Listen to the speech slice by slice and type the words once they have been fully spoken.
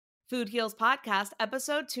Food Heals Podcast,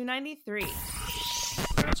 episode 293.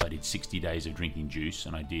 So I did 60 days of drinking juice,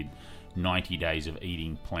 and I did 90 days of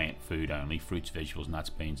eating plant food only, fruits, vegetables, nuts,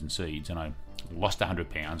 beans, and seeds. And I lost 100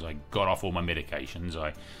 pounds. I got off all my medications.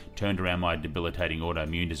 I turned around my debilitating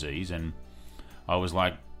autoimmune disease, and I was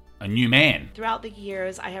like a new man. Throughout the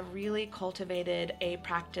years, I have really cultivated a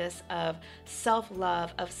practice of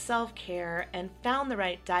self-love, of self-care, and found the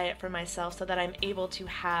right diet for myself so that I'm able to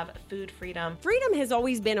have food freedom. Freedom has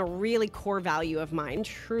always been a really core value of mine.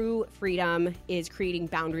 True freedom is creating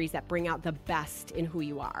boundaries that bring out the best in who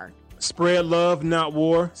you are. Spread love, not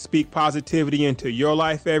war. Speak positivity into your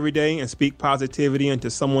life every day and speak positivity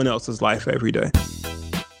into someone else's life every day.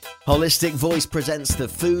 Holistic Voice presents the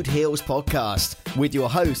Food Heals Podcast with your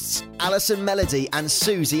hosts, Alison Melody and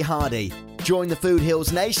Susie Hardy. Join the Food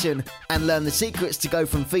Heals Nation and learn the secrets to go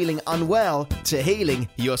from feeling unwell to healing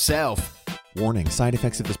yourself. Warning, side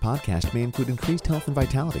effects of this podcast may include increased health and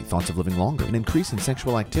vitality, thoughts of living longer, an increase in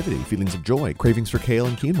sexual activity, feelings of joy, cravings for kale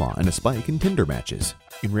and quinoa, and a spike in Tinder matches.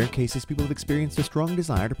 In rare cases, people have experienced a strong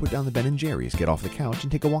desire to put down the Ben & Jerry's, get off the couch,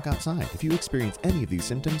 and take a walk outside. If you experience any of these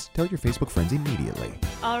symptoms, tell your Facebook friends immediately.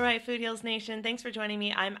 All right, Food Heals Nation, thanks for joining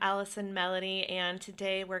me. I'm Alison Melody, and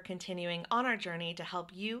today we're continuing on our journey to help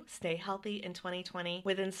you stay healthy in 2020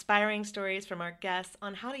 with inspiring stories from our guests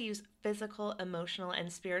on how to use physical, emotional,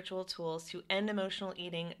 and spiritual tools to end emotional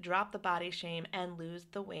eating, drop the body shame, and lose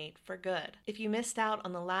the weight for good. If you missed out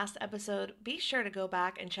on the last episode, be sure to go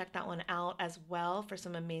back and check that one out as well for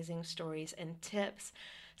some amazing stories and tips.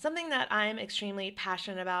 Something that I'm extremely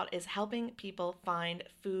passionate about is helping people find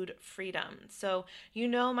food freedom. So you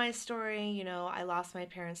know my story, I lost my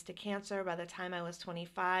parents to cancer by the time I was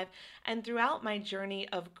 25, and throughout my journey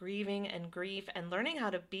of grieving and grief and learning how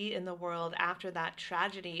to be in the world after that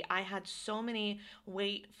tragedy, I had so many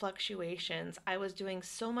weight fluctuations. I was doing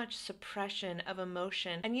so much suppression of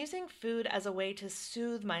emotion and using food as a way to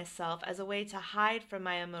soothe myself, as a way to hide from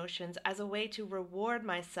my emotions, as a way to reward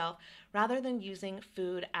myself, rather than using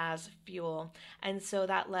food as fuel. And so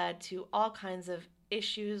that led to all kinds of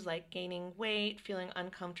issues like gaining weight, feeling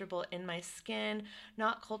uncomfortable in my skin,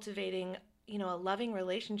 not cultivating a loving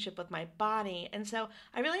relationship with my body. And so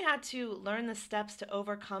I really had to learn the steps to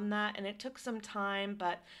overcome that, and it took some time,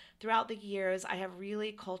 but throughout the years, I have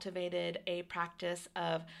really cultivated a practice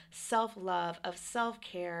of self-love, of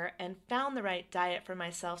self-care, and found the right diet for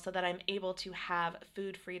myself so that I'm able to have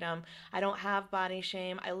food freedom. I don't have body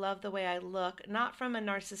shame. I love the way I look, not from a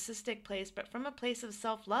narcissistic place, but from a place of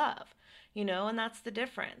self-love, and that's the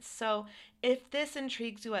difference. So if this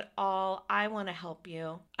intrigues you at all, I want to help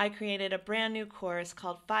you. I created a brand new course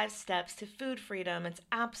called 5 Steps to Food Freedom. It's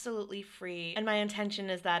absolutely free, and my intention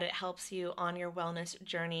is that it helps you on your wellness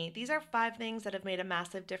journey. These are 5 things that have made a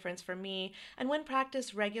massive difference for me, and when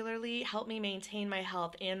practiced regularly, help me maintain my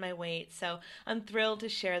health and my weight. So I'm thrilled to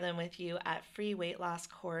share them with you at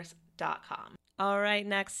freeweightlosscourse.com. All right,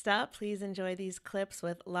 next up, please enjoy these clips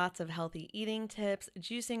with lots of healthy eating tips,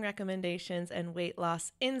 juicing recommendations, and weight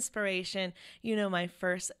loss inspiration. My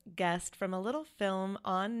first guest from a little film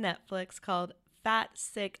on Netflix called Fat,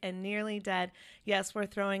 Sick, and Nearly Dead. Yes, we're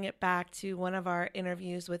throwing it back to one of our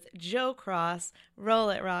interviews with Joe Cross. Roll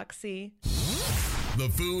it, Roxy. The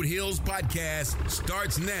Food Heals Podcast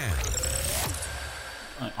starts now.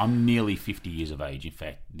 I'm nearly 50 years of age. In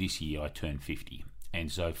fact, this year I turned 50. And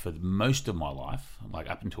so for most of my life, like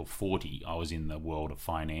up until 40, I was in the world of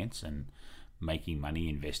finance and making money,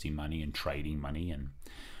 investing money, and trading money, and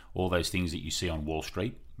all those things that you see on Wall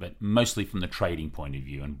Street, but mostly from the trading point of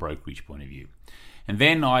view and brokerage point of view. And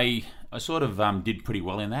then I sort of did pretty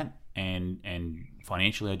well in that, and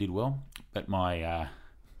financially I did well, but my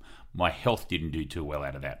health didn't do too well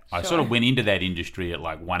out of that. Sure. I sort of went into that industry at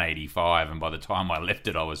like 185, and by the time I left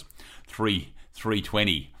it, I was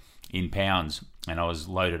 320 in pounds, and I was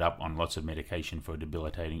loaded up on lots of medication for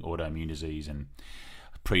debilitating autoimmune disease and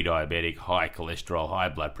pre-diabetic, high cholesterol, high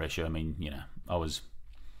blood pressure. I mean, I was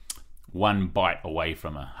one bite away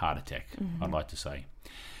from a heart attack, I'd like to say.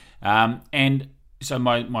 And so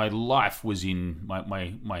my life was in,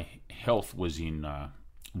 my health was in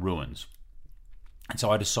ruins. And so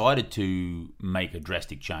I decided to make a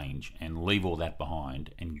drastic change and leave all that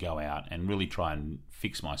behind and go out and really try and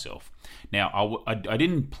fix myself. Now, I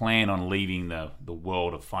didn't plan on leaving the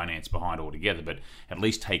world of finance behind altogether, but at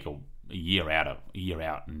least take a year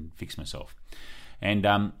out and fix myself. And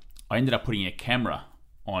I ended up putting a camera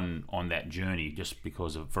on that journey just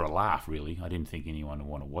because for a laugh, really. I didn't think anyone would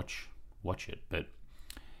want to watch it, but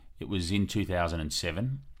it was in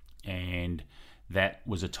 2007, and that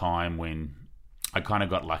was a time when I kind of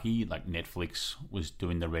got lucky. Like Netflix was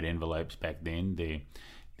doing the red envelopes back then.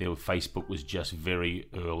 Facebook was just very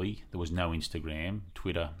early. There was no Instagram.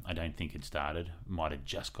 Twitter, I don't think had started. Might have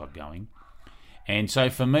just got going. And so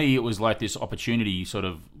for me, it was like this opportunity sort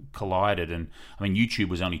of collided. And I mean, YouTube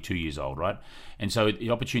was only 2 years old, right? And so the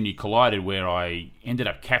opportunity collided where I ended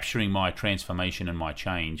up capturing my transformation and my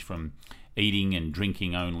change from eating and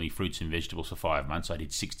drinking only fruits and vegetables for 5 months. I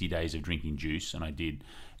did 60 days of drinking juice, and I did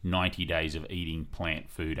 90 days of eating plant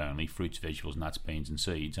food only, fruits, vegetables, nuts, beans, and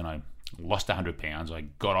seeds. And I lost 100 pounds. I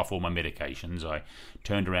got off all my medications. I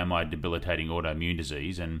turned around my debilitating autoimmune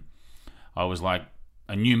disease, and I was like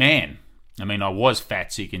a new man. I mean, I was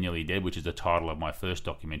fat, sick, and nearly dead, which is the title of my first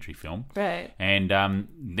documentary film. Right. And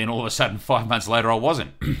then all of a sudden, 5 months later, I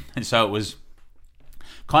wasn't. And so it was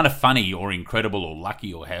kind of funny or incredible or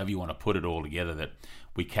lucky or however you want to put it all together that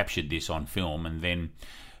we captured this on film. And then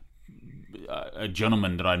a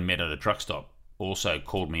gentleman that I'd met at a truck stop also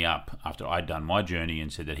called me up after I'd done my journey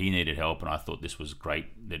and said that he needed help, and I thought this was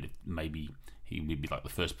great, that maybe he would be like the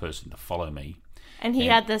first person to follow me. And he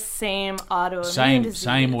had the same autoimmune disease.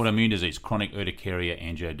 Same autoimmune disease, chronic urticaria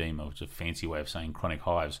angioedema, which is a fancy way of saying chronic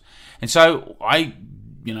hives. And so I,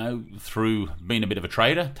 through being a bit of a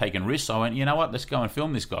trader, taking risks, I went, you know what, let's go and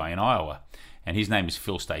film this guy in Iowa. And his name is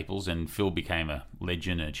Phil Staples, and Phil became a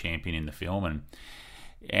legend and a champion in the film.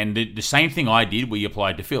 And the same thing I did, we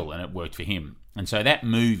applied to Phil, and it worked for him. And so that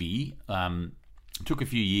movie took a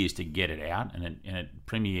few years to get it out, and it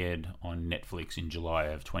premiered on Netflix in July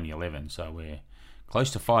of 2011. So we're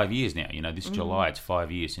close to 5 years now. This July, it's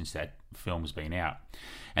 5 years since that film's been out.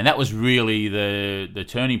 And that was really the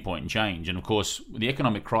turning point and change. And of course, the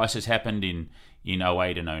economic crisis happened in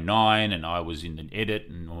 08 and 09, and I was in the edit,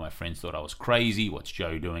 and all my friends thought I was crazy. What's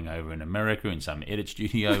Joe doing over in America in some edit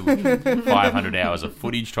studio with 500 hours of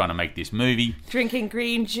footage trying to make this movie? Drinking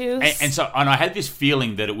green juice. And I had this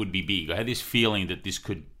feeling that it would be big. I had this feeling that this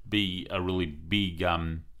could be a really big,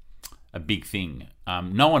 a big thing.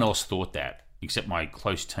 No one else thought that, except my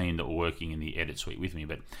close team that were working in the edit suite with me.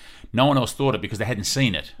 But no one else thought it because they hadn't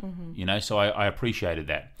seen it, so I appreciated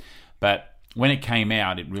that. But when it came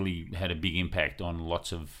out, it really had a big impact on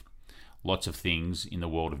lots of things in the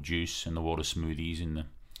world of juice and the world of smoothies, in the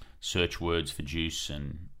search words for juice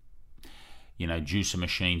and, juicer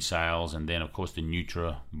machine sales. And then, of course, the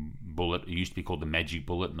NutriBullet. It used to be called the Magic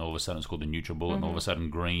Bullet, and all of a sudden it's called the NutriBullet, and all of a sudden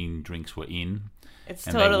green drinks were in. It's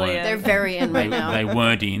totally in. They're very in right now. They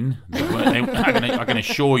weren't in. I can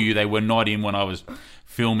assure you they were not in when I was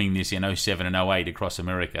filming this in 07 and 08 across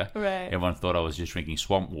America. Right. Everyone thought I was just drinking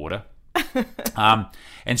swamp water.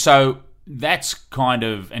 And so that's kind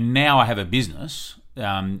of... And now I have a business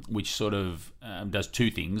which sort of does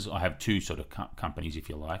two things. I have two sort of companies, if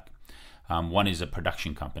you like. One is a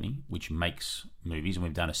production company which makes movies, and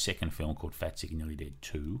we've done a second film called Fat, Sick and Nearly Dead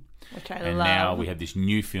 2. Which I and love. Now we have this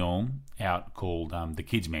new film out called The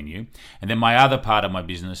Kids Menu. And then my other part of my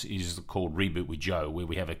business is called Reboot with Joe, where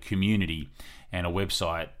we have a community and a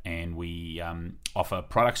website, and we offer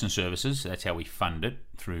products and services. That's how we fund it,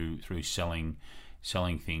 through selling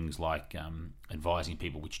things like advising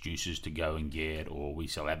people which juices to go and get, or we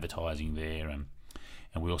sell advertising there.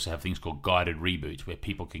 And we also have things called guided reboots, where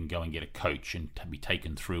people can go and get a coach and be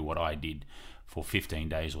taken through what I did for 15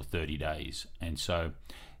 days or 30 days. And so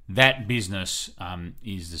that business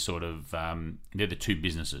is the sort of, they're the two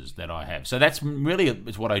businesses that I have. So that's really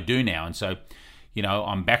it's what I do now. And so,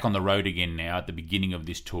 I'm back on the road again now at the beginning of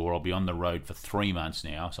this tour. I'll be on the road for 3 months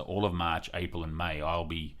now. So all of March, April, and May, I'll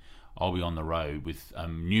be on the road with a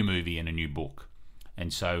new movie and a new book.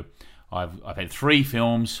 And so I've had 3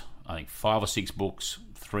 films, I think 5 or 6 books,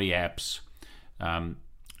 3 apps,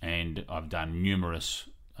 and I've done numerous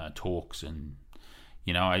talks. And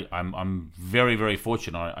I'm very, very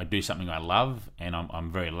fortunate. I do something I love, and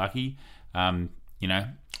I'm very lucky.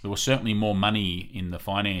 There was certainly more money in the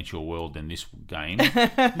financial world than this game.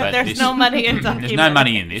 But There's no money in documentary. There's no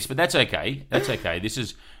money in this, but that's okay. That's okay. This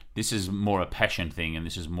is more a passion thing, and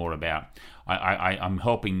this is more about I'm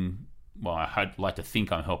helping. Well, I'd like to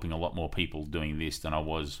think I'm helping a lot more people doing this than I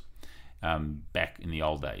was back in the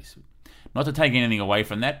old days. Not to take anything away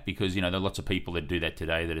from that, because there are lots of people that do that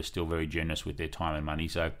today that are still very generous with their time and money.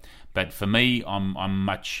 So, but for me, I'm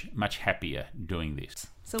much happier doing this.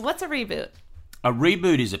 So, what's a reboot? A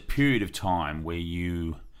reboot is a period of time where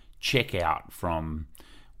you check out from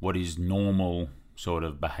what is normal sort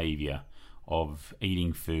of behavior of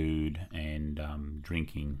eating food and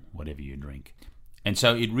drinking whatever you drink. And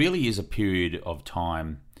so it really is a period of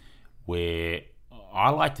time where I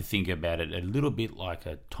like to think about it a little bit like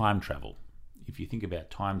a time travel. If you think about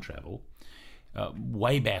time travel,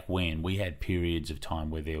 way back when we had periods of time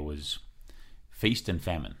where there was feast and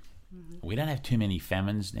famine. Mm-hmm. We don't have too many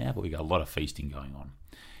famines now, but we got a lot of feasting going on.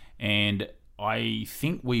 And I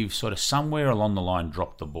think we've sort of somewhere along the line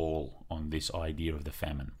dropped the ball on this idea of the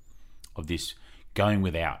famine, of this going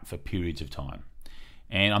without for periods of time.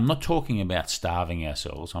 And I'm not talking about starving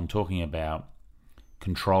ourselves. I'm talking about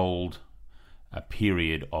controlled a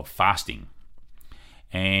period of fasting.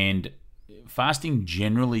 And fasting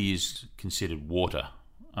generally is considered water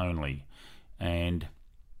only. And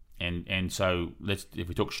so if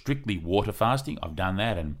we talk strictly water fasting, I've done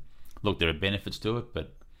that, and look, there are benefits to it,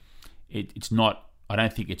 but it's not, I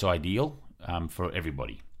don't think it's ideal for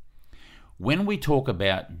everybody. When we talk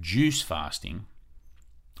about juice fasting,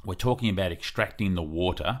 we're talking about extracting the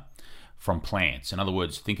water from plants. In other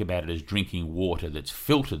words, think about it as drinking water that's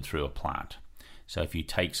filtered through a plant. So if you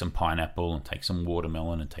take some pineapple and take some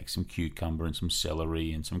watermelon and take some cucumber and some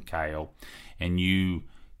celery and some kale, and you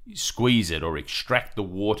squeeze it or extract the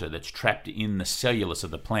water that's trapped in the cellulose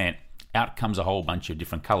of the plant, out comes a whole bunch of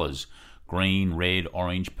different colors: green, red,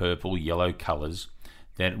 orange, purple, yellow colors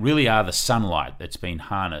that really are the sunlight that's been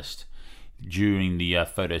harnessed during the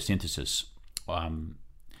photosynthesis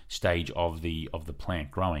stage of the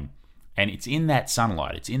plant growing. And it's in that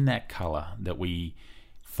sunlight, it's in that color that we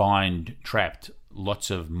find trapped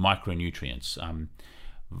lots of micronutrients,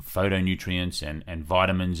 phytonutrients and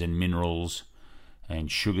vitamins and minerals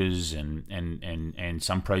and sugars and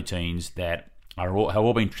some proteins that have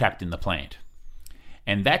all been trapped in the plant.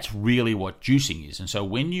 And that's really what juicing is. And so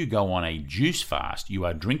when you go on a juice fast, you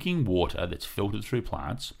are drinking water that's filtered through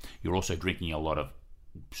plants. You're also drinking a lot of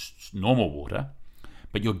normal water,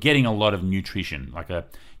 but you're getting a lot of nutrition. You're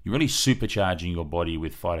really supercharging your body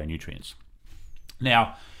with phytonutrients.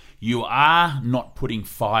 Now, you are not putting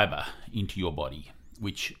fiber into your body,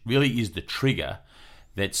 which really is the trigger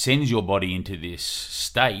that sends your body into this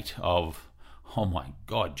state of, oh my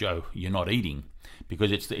God, Joe, you're not eating.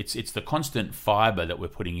 Because it's the constant fiber that we're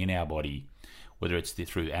putting in our body, whether it's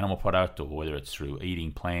through animal product or whether it's through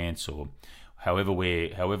eating plants or however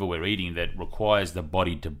we're eating, that requires the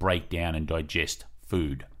body to break down and digest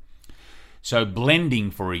food. So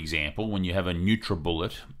blending, for example, when you have a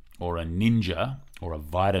NutriBullet or a Ninja or a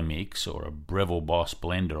Vitamix or a Breville Boss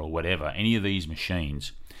blender or whatever, any of these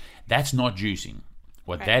machines, that's not juicing.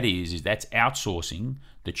 What that is that's outsourcing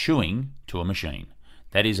the chewing to a machine.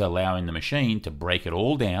 That is allowing the machine to break it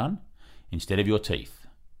all down instead of your teeth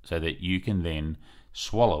so that you can then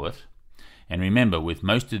swallow it. And remember, with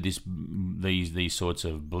most of these sorts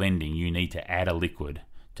of blending, you need to add a liquid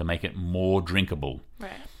to make it more drinkable.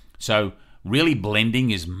 Right. So really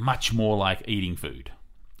blending is much more like eating food.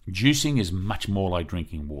 Juicing is much more like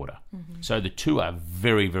drinking water. Mm-hmm. So the two are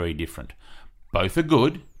very, very different. Both are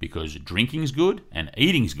good because drinking's good and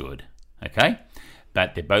eating's good, okay?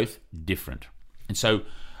 But they're both different. And so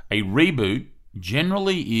a reboot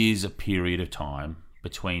generally is a period of time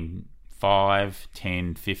between 5,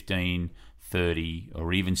 10, 15, 30,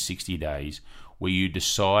 or even 60 days where you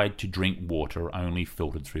decide to drink water only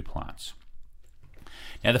filtered through plants.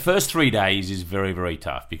 Now, the first 3 days is very, very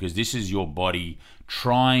tough because this is your body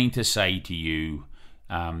trying to say to you,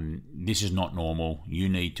 this is not normal, you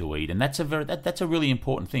need to eat. And that's a really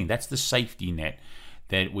important thing. That's the safety net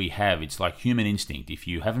that we have. It's like human instinct. If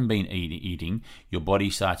you haven't been eating, your body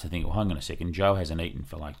starts to think, well, hang on a second, Joe hasn't eaten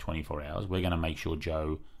for like 24 hours. We're going to make sure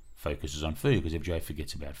Joe focuses on food, because if Joe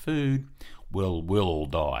forgets about food, we'll all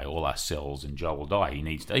die, all our cells, and Joe will die. He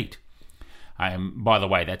needs to eat. By the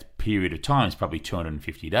way, that period of time is probably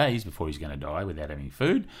 250 days before he's going to die without having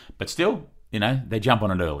food. But still, they jump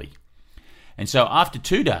on it early. And so after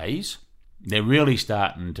 2 days, they're really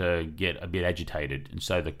starting to get a bit agitated. And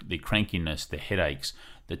so the crankiness, the headaches,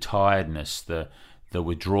 the tiredness, the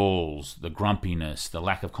withdrawals, the grumpiness, the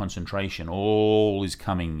lack of concentration, all is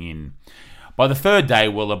coming in. By the third day,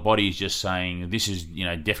 well, the body's just saying, this is,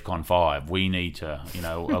 DEFCON 5. We need to,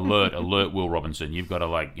 alert Will Robinson. You've got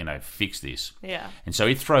to, fix this. Yeah. And so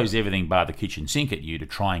it throws everything bar the kitchen sink at you to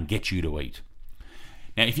try and get you to eat.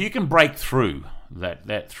 Now, if you can break through that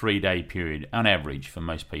 3-day period, on average for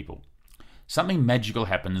most people, something magical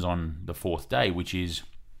happens on the 4th day, which is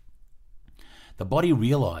the body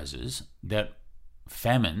realizes that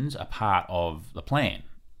famines are part of the plan.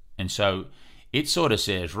 And so it sort of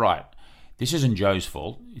says, right, this isn't Joe's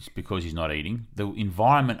fault. It's because he's not eating. The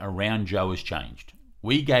environment around Joe has changed.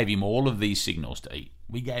 We gave him all of these signals to eat.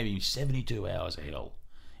 We gave him 72 hours of hell,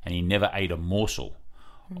 and he never ate a morsel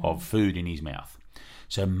of food in his mouth.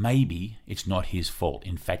 So maybe it's not his fault.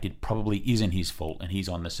 In fact, it probably isn't his fault, and he's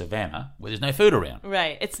on the savannah where there's no food around.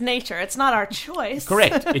 Right. It's nature. It's not our choice.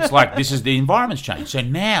 Correct. It's like the environment's changed. So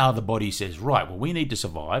now the body says, right, well, we need to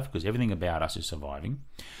survive because everything about us is surviving.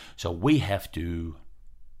 So we have to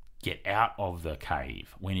get out of the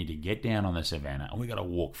cave. We need to get down on the savannah, and we've got to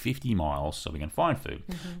walk 50 miles so we can find food.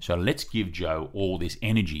 So let's give Joe all this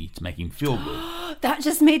energy to make him feel good. That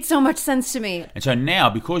just made so much sense to me. And so now,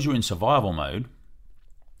 because you're in survival mode,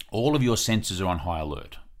 all of your senses are on high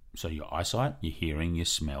alert. So your eyesight, your hearing, your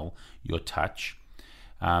smell, your touch,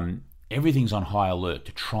 everything's on high alert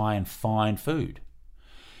to try and find food.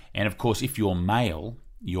 And of course, if you're male,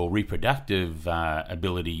 your reproductive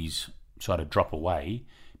abilities sort of drop away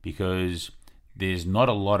because there's not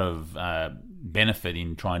a lot of benefit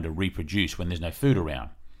in trying to reproduce when there's no food around.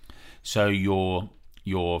 So your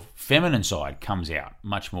feminine side comes out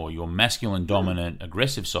much more. Your masculine, dominant,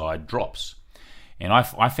 aggressive side drops. And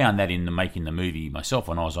I found that in making the movie myself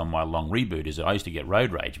when I was on my long reboot, is that I used to get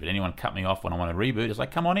road rage, but anyone cut me off when I wanted to reboot, it's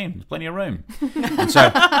like, come on in, there's plenty of room. and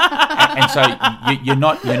so you're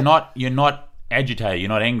not agitated, you're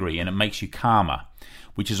not angry, and it makes you calmer,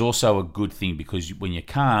 which is also a good thing, because when you're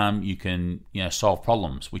calm, you can solve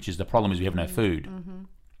problems, which is the problem is we have no food.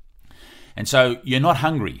 And so you're not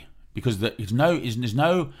hungry because there's no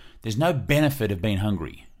benefit of being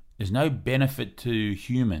hungry. There's no benefit to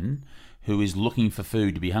human who is looking for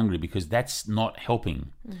food to be hungry, because that's not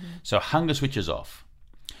helping. So hunger switches off.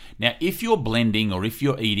 Now, if you're blending or if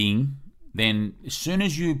you're eating, then as soon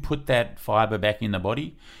as you put that fiber back in the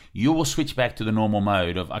body, you will switch back to the normal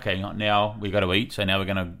mode of, okay, now we've got to eat, so now we're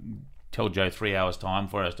going to tell Joe 3 hours time,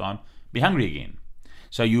 4 hours time, be hungry again.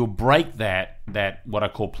 So you'll break that what I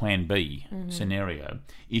call plan B scenario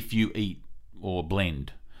if you eat or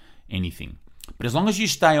blend anything. But as long as you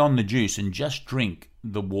stay on the juice and just drink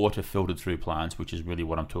the water filtered through plants, which is really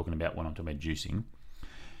what I'm talking about when I'm talking about juicing,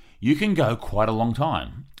 you can go quite a long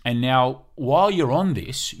time. And now, while you're on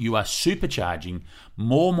this, you are supercharging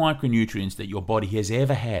more micronutrients that your body has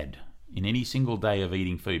ever had in any single day of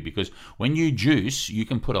eating food. Because when you juice, you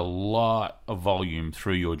can put a lot of volume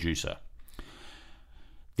through your juicer.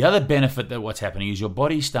 The other benefit that what's happening is your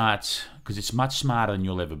body starts, because it's much smarter than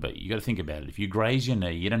you'll ever be. You got to think about it. If you graze your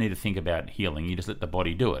knee, you don't need to think about healing. You just let the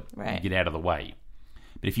body do it. Right. You get out of the way.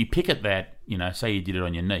 But if you pick at that, say you did it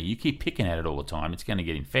on your knee, you keep picking at it all the time, it's going to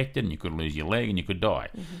get infected and you could lose your leg and you could die.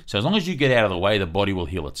 So as long as you get out of the way, the body will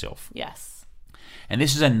heal itself. Yes. And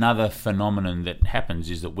this is another phenomenon that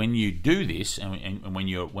happens, is that when you do this and when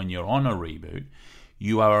you're on a reboot,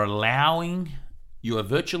 you are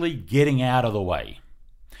virtually getting out of the way.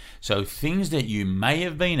 So things that you may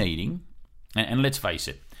have been eating, and let's face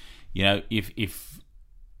it, if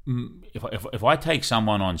I take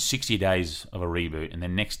someone on 60 days of a reboot and the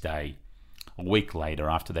next day, a week later,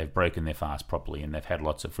 after they've broken their fast properly and they've had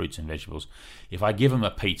lots of fruits and vegetables, if I give them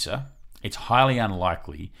a pizza, it's highly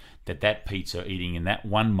unlikely that pizza eating in that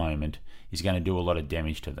one moment is going to do a lot of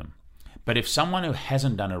damage to them. But if someone who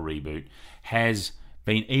hasn't done a reboot has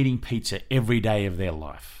been eating pizza every day of their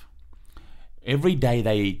life, every day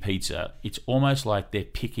they eat pizza, it's almost like they're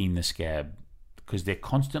picking the scab, because they're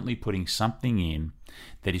constantly putting something in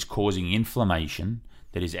that is causing inflammation,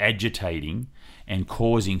 that is agitating and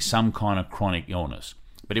causing some kind of chronic illness.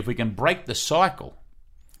 But if we can break the cycle,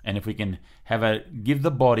 and if we can give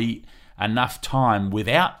the body enough time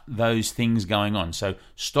without those things going on, so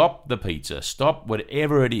stop the pizza, stop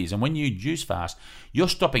whatever it is, and when you juice fast, you're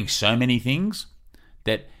stopping so many things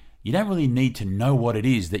that you don't really need to know what it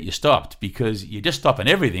is that you stopped, because you're just stopping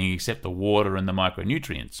everything except the water and the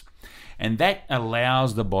micronutrients. And that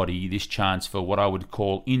allows the body this chance for what I would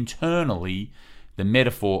call internally the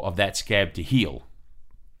metaphor of that scab to heal.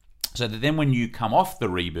 So that then when you come off the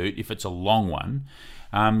reboot, if it's a long one,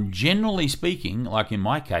 generally speaking, like in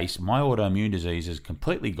my case, my autoimmune disease is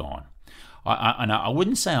completely gone. I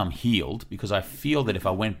wouldn't say I'm healed, because I feel that if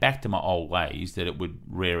I went back to my old ways, that it would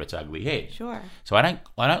rear its ugly head. Sure. So I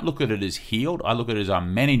don't look at it as healed. I look at it as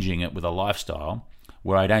I'm managing it with a lifestyle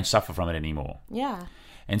where I don't suffer from it anymore. Yeah.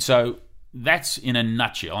 And so that's in a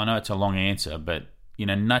nutshell. I know it's a long answer, but in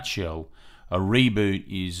a nutshell, a reboot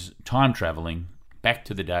is time traveling back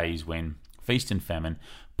to the days when feast and famine.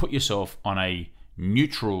 Put yourself on a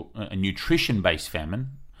nutrition-based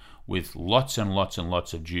famine, with lots and lots and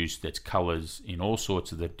lots of juice that's colours in all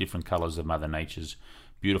sorts of the different colours of Mother Nature's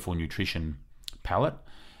beautiful nutrition palette.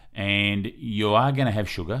 And you are going to have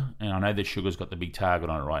sugar, and I know that sugar's got the big target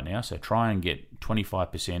on it right now, so try and get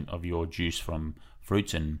 25% of your juice from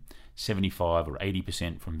fruits and 75 or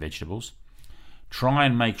 80% from vegetables. Try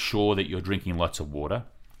and make sure that you're drinking lots of water.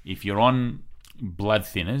 If you're on blood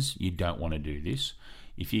thinners, you don't want to do this.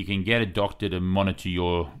 If you can get a doctor to monitor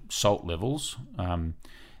your salt levels,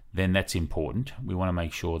 then that's important. We want to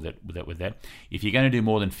make sure that with that. If you're going to do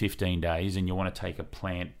more than 15 days and you want to take a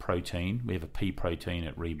plant protein, we have a pea protein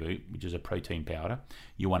at Reboot, which is a protein powder.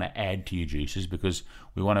 You want to add to your juices because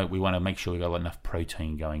we want to make sure we've got enough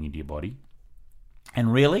protein going into your body.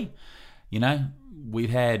 And really, we've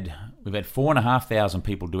had 4,500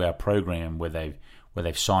 people do our program where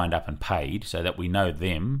they've signed up and paid, so that we know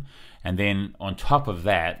them. And then on top of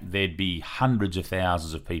that, there'd be hundreds of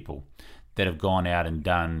thousands of people that have gone out and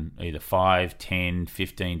done either 5, 10,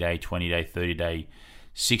 15-day, 20-day, 30-day,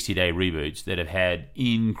 60-day reboots that have had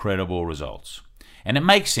incredible results. And it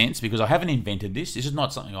makes sense because I haven't invented this. This is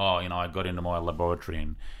not something, I got into my laboratory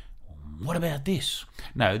and what about this?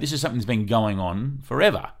 No, this is something that's been going on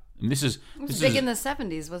forever. And this is big in the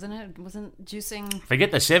 70s, wasn't it? Wasn't juicing...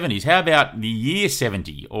 Forget the 70s. How about the year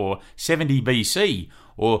 70 or 70 BC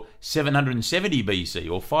or 770 BC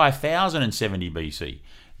or 5070 BC?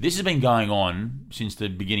 This has been going on since the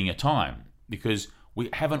beginning of time because we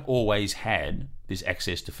haven't always had this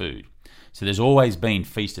access to food. So there's always been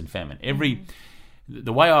feast and famine.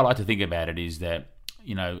 The way I like to think about it is that,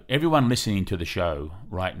 everyone listening to the show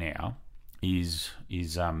right now is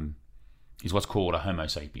what's called a Homo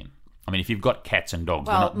sapien. I mean, if you've got cats and dogs,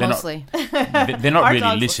 mostly they're not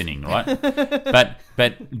really listening, right?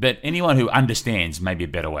 But anyone who understands, maybe a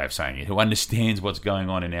better way of saying it, who understands what's going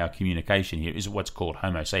on in our communication here is what's called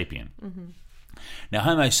Homo sapien. Mm-hmm. Now,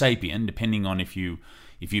 Homo sapien, depending on if you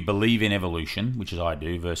believe in evolution, which is I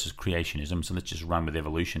do, versus creationism, so let's just run with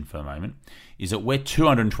evolution for a moment, is that we're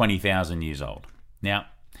 220,000 years old. Now,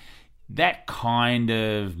 that kind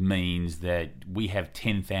of means that we have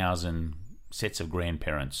 10,000 sets of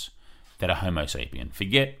grandparents that are Homo sapien.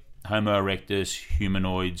 Forget Homo erectus,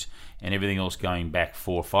 humanoids, and everything else going back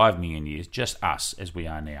 4 or 5 million years, just us as we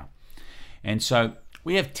are now. And so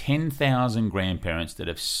we have 10,000 grandparents that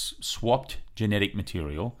have swapped genetic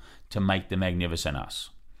material to make the magnificent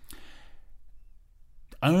us.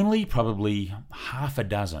 Only probably half a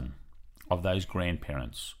dozen of those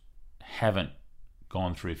grandparents haven't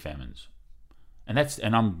gone through famines.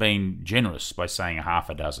 And I'm being generous by saying half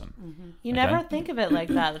a dozen. Mm-hmm. You never think of it like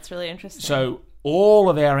that. That's really interesting. So all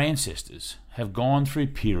of our ancestors have gone through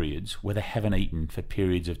periods where they haven't eaten for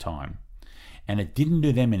periods of time. And it didn't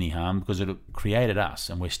do them any harm because it created us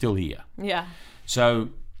and we're still here. Yeah. So,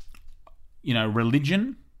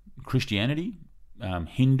 religion, Christianity,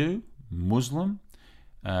 Hindu, Muslim,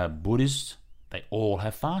 Buddhist, they all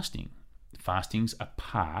have fasting. Fasting's a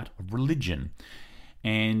part of religion.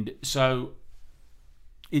 And so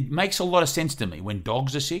it makes a lot of sense to me. When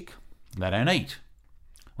dogs are sick, they don't eat.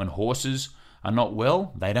 When horses are not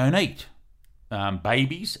well, they don't eat.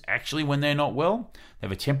 Babies, actually, when they're not well, they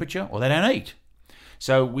have a temperature or they don't eat.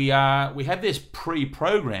 So we have this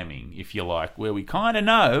pre-programming, if you like, where we kind of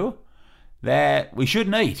know that we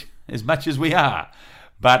shouldn't eat as much as we are.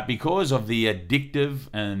 But because of the addictive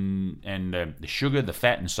and the sugar, the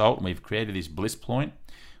fat and salt, and we've created this bliss point,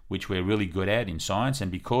 which we're really good at in science,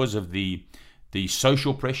 and because of the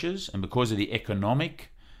social pressures and because of the economic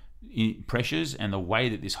pressures and the way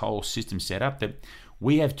that this whole system's set up, that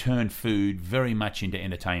we have turned food very much into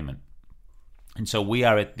entertainment. And so we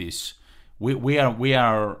are at this, we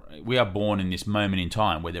are born in this moment in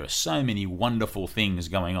time where there are so many wonderful things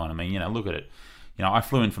going on. I mean, look at it. I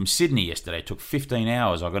flew in from Sydney yesterday. It took 15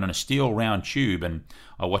 hours. I got on a steel round tube and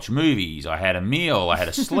I watched movies. I had a meal. I had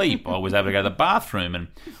a sleep. I was able to go to the bathroom and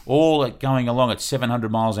all going along at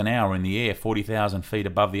 700 miles an hour in the air, 40,000 feet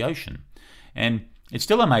above the ocean. And it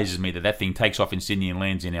still amazes me that thing takes off in Sydney and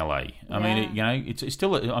lands in LA. I mean, it's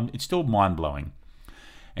still mind-blowing.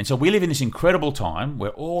 And so we live in this incredible time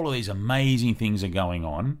where all of these amazing things are going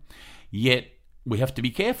on, yet we have to be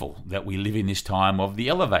careful that we live in this time of the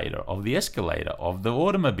elevator, of the escalator, of the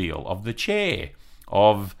automobile, of the chair,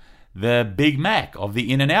 of the Big Mac, of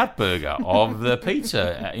the In-N-Out burger, of the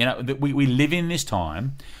pizza. We live in this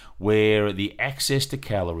time where the access to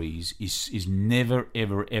calories is never,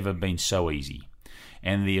 ever, ever been so easy.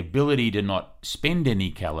 And the ability to not spend any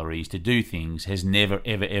calories to do things has never,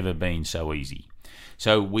 ever, ever been so easy.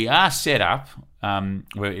 So we are set up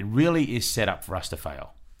where it really is set up for us to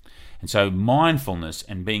fail. And so mindfulness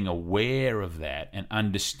and being aware of that and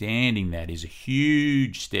understanding that is a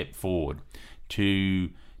huge step forward to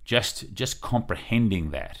just comprehending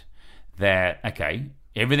that okay,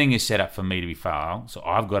 everything is set up for me to be fail, so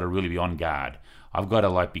I've got to really be on guard. I've got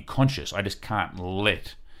to be conscious. I just can't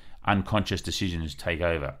let unconscious decisions take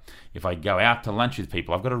over. If I go out to lunch with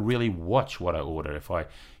people, I've got to really watch what I order. If I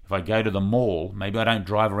go to the mall, maybe I don't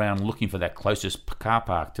drive around looking for that closest car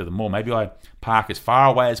park to the mall. Maybe I park as far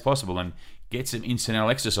away as possible and get some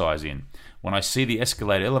incidental exercise in. When I see the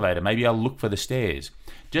escalator, elevator, maybe I'll look for the stairs.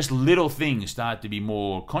 Just little things start to be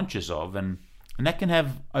more conscious of, and that can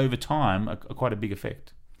have, over time, quite a big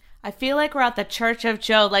effect. I feel like we're at the Church of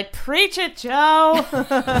Joe. Like, preach it, Joe!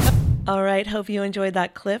 All right, hope you enjoyed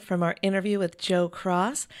that clip from our interview with Joe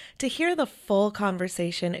Cross. To hear the full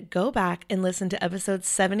conversation, go back and listen to episode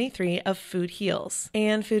 73 of Food Heals.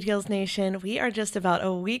 And Food Heals Nation, we are just about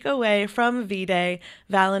a week away from V-Day,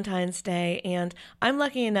 Valentine's Day, and I'm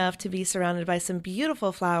lucky enough to be surrounded by some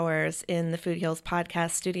beautiful flowers in the Food Heals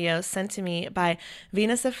podcast studio sent to me by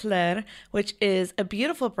Venus et Fleur, which is a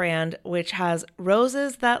beautiful brand which has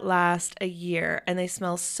roses that last a year, and they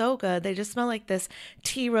smell so good. They just smell like this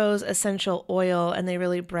tea rose essential oil, and they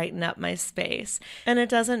really brighten up my space. And it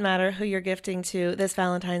doesn't matter who you're gifting to this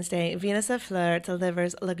Valentine's Day, Venus et Fleur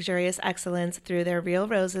delivers luxurious excellence through their real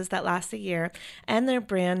roses that last a year and their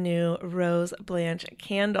brand new Rose Blanche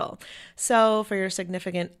candle. So for your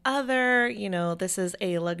significant other, this is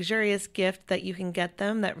a luxurious gift that you can get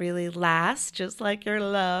them that really lasts, just like your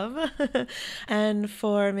love. And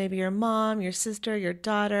for maybe your mom, your sister, your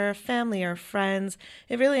daughter, family, or friends,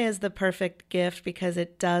 it really is the perfect gift because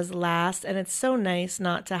it does last, and it's so nice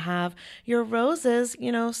not to have your roses,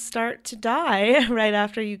 start to die right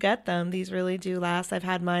after you get them. These really do last. I've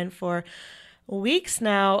had mine for weeks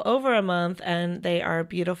now, over a month, and they are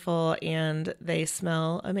beautiful and they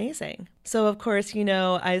smell amazing. So of course,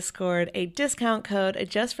 I scored a discount code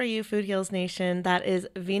just for you, Food Heals Nation. That is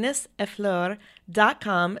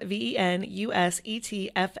venusetfleur.com,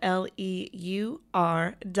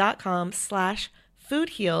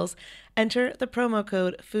 venusetfleur.com/foodheals. Enter the promo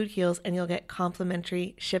code FOODHEALS and you'll get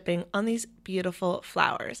complimentary shipping on these beautiful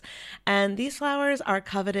flowers. And these flowers are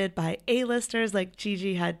coveted by A-listers like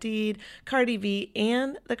Gigi Hadid, Cardi B,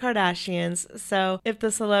 and the Kardashians. So if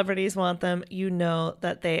the celebrities want them, you know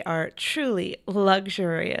that they are truly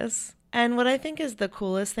luxurious. And what I think is the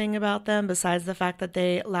coolest thing about them, besides the fact that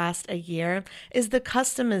they last a year, is the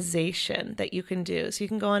customization that you can do. So you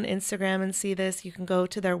can go on Instagram and see this. You can go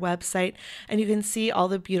to their website and you can see all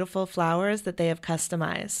the beautiful flowers that they have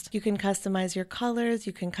customized. You can customize your colors.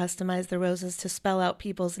 You can customize the roses to spell out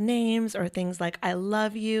people's names or things like I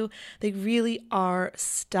love you. They really are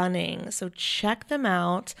stunning. So check them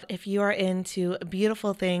out. If you are into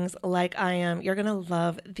beautiful things like I am, you're going to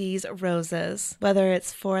love these roses. Whether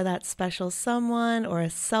it's for that special someone or a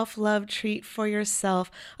self-love treat for yourself,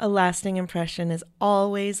 a lasting impression is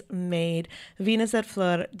always made.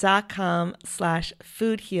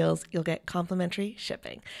 venusetfleur.com/foodheals. You'll get complimentary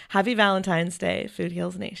shipping. Happy Valentine's Day, Food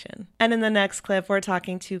Heals Nation. And in the next clip, we're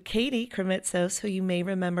talking to Katie Krimitsos, who you may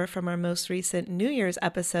remember from our most recent New Year's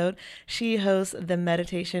episode. She hosts the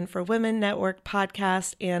Meditation for Women Network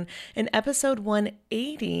podcast, and in episode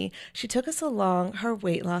 180, she took us along her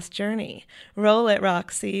weight loss journey. Roll it,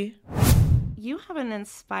 Roxy. You have an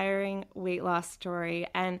inspiring weight loss story,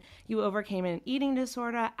 and you overcame an eating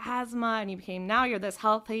disorder, asthma, and you're this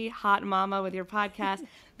healthy, hot mama with your podcast.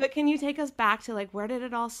 But can you take us back to where did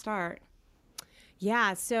it all start?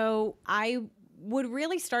 Yeah, so I would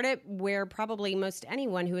really start it where probably most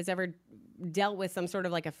anyone who has ever dealt with some sort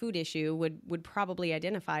of a food issue would probably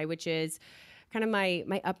identify, which is kind of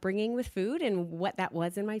my upbringing with food and what that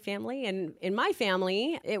was in my family. And in my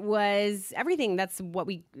family, it was everything. That's what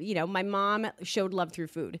my mom showed love through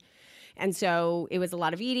food. And so it was a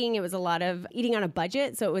lot of eating. It was a lot of eating on a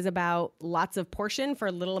budget. So it was about lots of portion for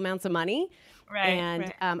little amounts of money. Right.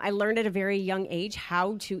 And I learned at a very young age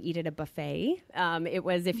how to eat at a buffet. It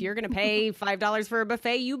was, if you're going to pay $5 for a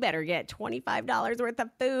buffet, you better get $25 worth of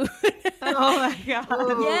food. Oh my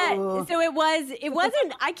God. Yeah. So it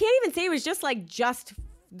wasn't, I can't even say it was just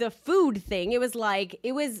the food thing. It was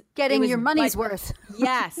getting your money's worth.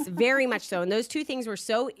 Yes, very much so. And those two things were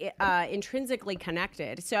so intrinsically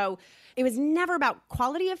connected. So it was never about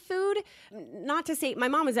quality of food. Not to say my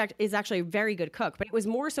mom is actually a very good cook, but it was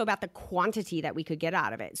more so about the quantity that we could get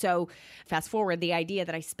out of it. So fast forward, the idea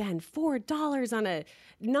that I spend $4 on a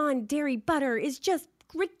non-dairy butter is just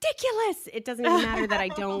ridiculous. It doesn't even matter that I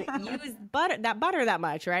don't use butter that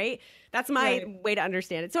much, right? That's my way to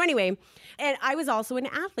understand it. So anyway, and I was also an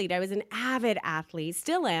athlete. I was an avid athlete,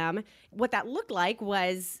 still am. What that looked like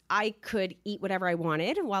was I could eat whatever I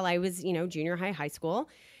wanted while I was, junior high school.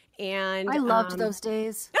 And I loved those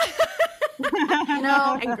days.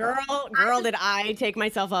 And girl, did I take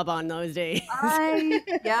myself up on those days. I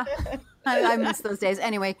miss those days.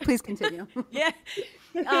 Anyway, please continue. Yeah.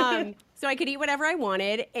 So I could eat whatever I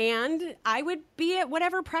wanted, and I would be at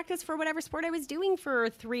whatever practice for whatever sport I was doing for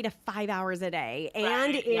 3 to 5 hours a day,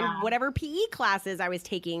 and in whatever PE classes I was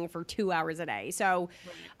taking for 2 hours a day. So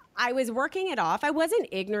I was working it off. I wasn't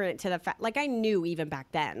ignorant to the fact, like I knew even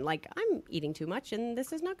back then, like I'm eating too much and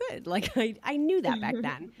this is not good. Like I knew that back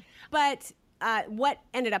then. But what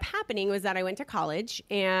ended up happening was that I went to college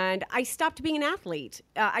and I stopped being an athlete.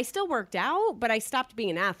 I still worked out, but I stopped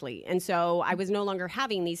being an athlete. And so I was no longer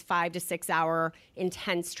having these 5 to 6 hour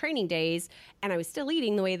intense training days, and I was still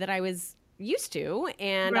eating the way that I was used to.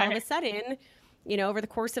 And all of a sudden, you know, over the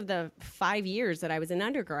course of the 5 years that I was in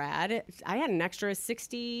undergrad, I had an extra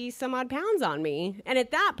 60 some odd pounds on me. And at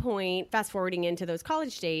that point, fast forwarding into those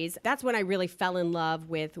college days, that's when I really fell in love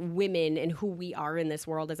with women and who we are in this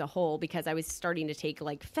world as a whole, because I was starting to take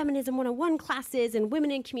like Feminism 101 classes and women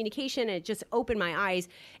in communication. And it just opened my eyes.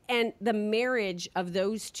 And the marriage of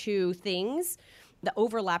those two things, the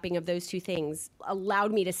overlapping of those two things,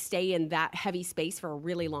 allowed me to stay in that heavy space for a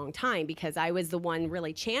really long time, because I was the one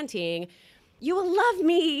really chanting, you will love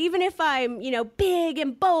me even if I'm, you know, big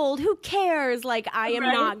and bold. Who cares? Like I am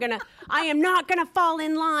not gonna fall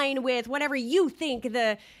in line with whatever you think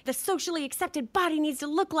the socially accepted body needs to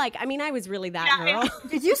look like. I mean, I was really that girl.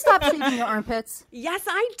 Did you stop shaving your armpits? Yes,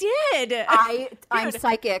 I did. I'm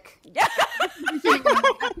psychic. I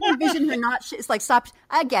can envision her not. It's like stop.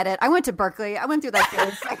 I get it. I went to Berkeley. I went through that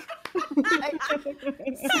phase.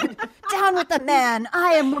 Down with the man. I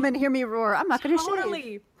am woman. Hear me roar. I'm not going to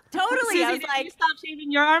shave. Totally. Susie, I was did like, you stop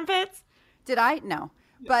shaving your armpits? Did I? No.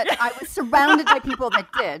 But I was surrounded by people that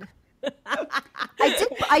did.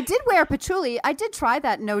 I did wear patchouli. I did try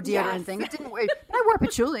that no deodorant thing. It didn't work. I wore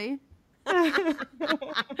patchouli.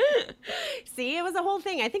 See, it was a whole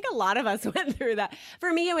thing. I think a lot of us went through that.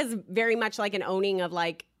 For me, it was very much like an owning of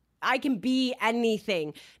like, I can be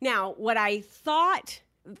anything. Now, what I thought...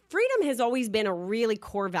 Freedom has always been a really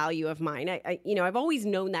core value of mine. I've always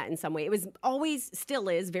known that in some way. It was always, still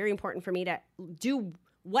is, very important for me to do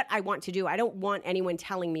what I want to do. I don't want anyone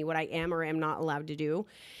telling me what I am or am not allowed to do.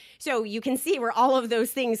 So you can see where all of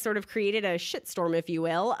those things sort of created a shitstorm, if you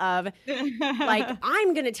will, of like,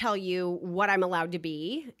 I'm going to tell you what I'm allowed to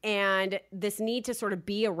be. And this need to sort of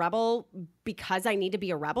be a rebel because I need to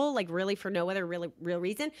be a rebel, like really for no other real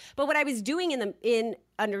reason. But what I was doing in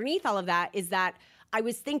underneath all of that is that I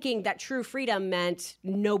was thinking that true freedom meant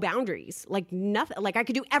no boundaries, like nothing. Like I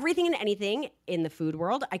could do everything and anything in the food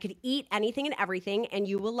world. I could eat anything and everything, and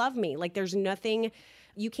you will love me. Like there's nothing,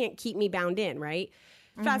 you can't keep me bound in, right?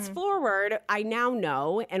 Mm-hmm. Fast forward, I now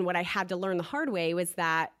know, and what I had to learn the hard way was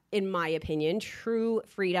that, in my opinion, true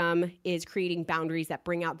freedom is creating boundaries that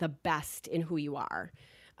bring out the best in who you are.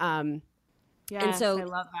 And so I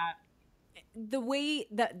love that. The way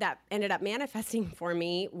that ended up manifesting for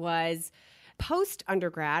me was... Post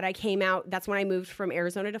undergrad, I came out. That's when I moved from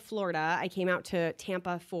Arizona to Florida. I came out to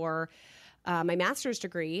Tampa for my master's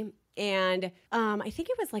degree. And I think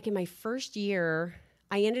it was like in my first year,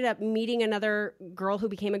 I ended up meeting another girl who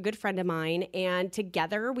became a good friend of mine. And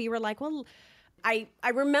together we were like, well, I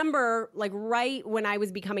remember like right when I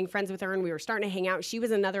was becoming friends with her and we were starting to hang out, she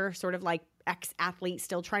was another sort of like ex-athlete,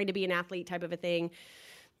 still trying to be an athlete type of a thing.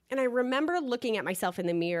 And I remember looking at myself in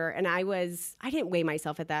the mirror, and I didn't weigh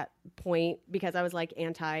myself at that point because I was like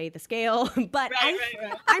anti the scale, but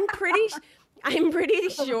I'm pretty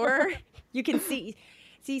sure you can see,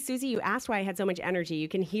 Susie, you asked why I had so much energy. You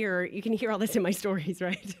can hear all this in my stories,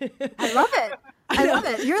 right? I love it. I love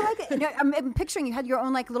it. You're like, I'm picturing you had your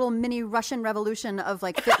own like little mini Russian revolution of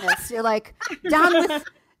like fitness. You're like down with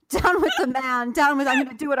the man, I'm going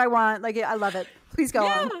to do what I want. Like, I love it. Please go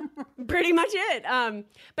on. Pretty much it.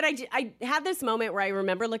 But I had this moment where I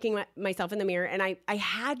remember looking at myself in the mirror, and I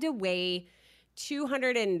had to weigh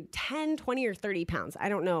 210, 20 or 30 pounds. I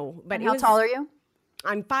don't know. But and how tall are you?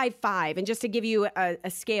 I'm 5'5". And just to give you a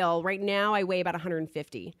scale, right now I weigh about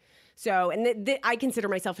 150. So, and I consider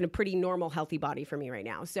myself in a pretty normal, healthy body for me right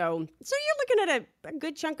now. So you're looking at a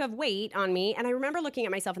good chunk of weight on me. And I remember looking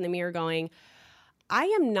at myself in the mirror going, I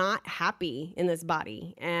am not happy in this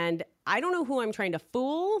body. And I don't know who I'm trying to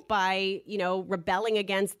fool by, rebelling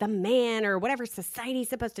against the man or whatever society's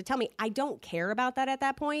supposed to tell me. I don't care about that at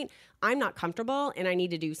that point. I'm not comfortable and I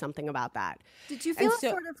need to do something about that. Did you feel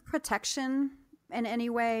sort of protection in any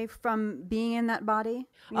way from being in that body?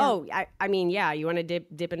 Yeah. Oh, I mean, yeah. You want to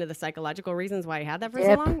dip into the psychological reasons why I had that for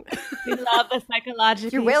so long? We love the psychological.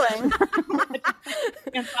 You're willing.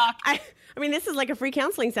 I mean, this is like a free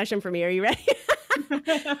counseling session for me. Are you ready?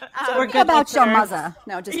 So we're good about your mother.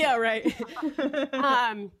 No, just yeah, right.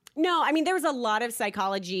 No, I mean, there was a lot of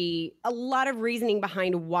psychology, a lot of reasoning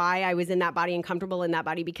behind why I was in that body and comfortable in that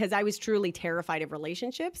body, because I was truly terrified of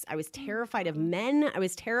relationships. I was terrified of men. I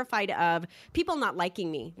was terrified of people not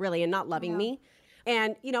liking me, really, and not loving me.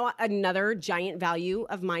 And, another giant value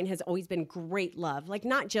of mine has always been great love. Like,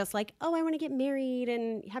 not just like, oh, I want to get married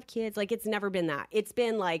and have kids. Like, it's never been that. It's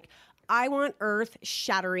been like, I want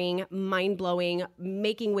earth-shattering, mind-blowing,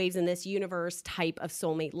 making waves in this universe type of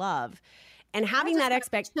soulmate love. And having that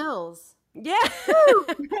chills. Yeah. I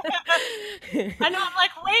know. I'm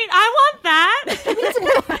like, wait, I want that.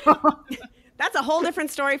 That's a whole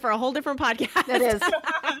different story for a whole different podcast. It is.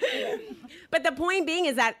 But the point being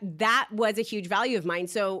is that was a huge value of mine.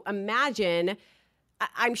 So imagine,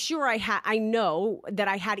 I'm sure I know that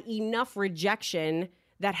I had enough rejection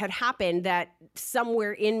that had happened that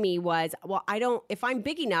somewhere in me was, well, if I'm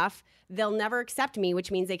big enough, they'll never accept me,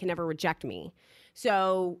 which means they can never reject me.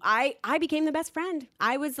 So I became the best friend.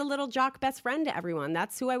 I was the little jock best friend to everyone.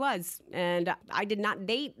 That's who I was. And I did not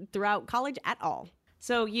date throughout college at all.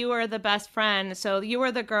 So you were the best friend. So you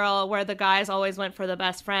were the girl where the guys always went for the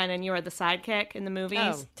best friend and you were the sidekick in the movies?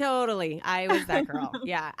 Oh, totally. I was that girl.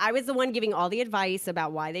 Yeah. I was the one giving all the advice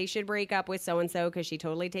about why they should break up with so-and-so because she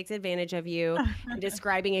totally takes advantage of you and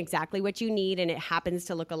describing exactly what you need. And it happens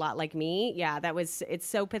to look a lot like me. Yeah, it's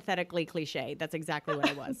so pathetically cliche. That's exactly what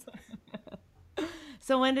I was.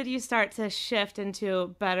 So when did you start to shift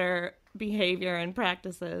into better behavior and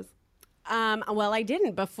practices? Well, I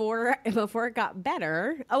didn't before it got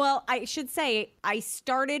better. Well, I should say I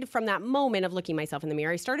started from that moment of looking myself in the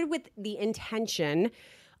mirror. I started with the intention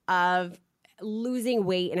of losing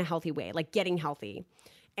weight in a healthy way, like getting healthy.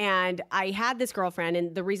 And I had this girlfriend,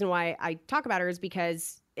 and the reason why I talk about her is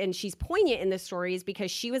because, and she's poignant in this story, is because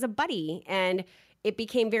she was a buddy, and it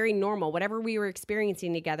became very normal. Whatever we were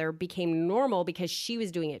experiencing together became normal because she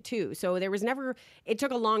was doing it too. So it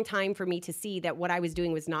took a long time for me to see that what I was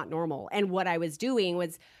doing was not normal. And what I was doing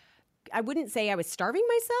was, I wouldn't say I was starving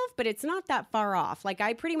myself, but it's not that far off. Like,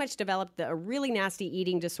 I pretty much developed a really nasty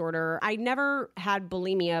eating disorder. I never had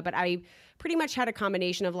bulimia, but I pretty much had a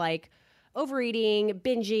combination of like overeating,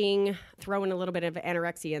 binging, throwing a little bit of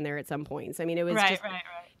anorexia in there at some points. I mean, it was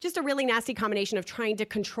just a really nasty combination of trying to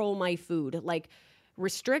control my food, like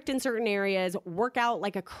restrict in certain areas, work out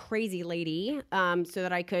like a crazy lady, so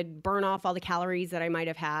that I could burn off all the calories that I might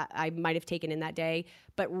have taken in that day,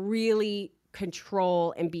 but really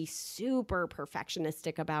control and be super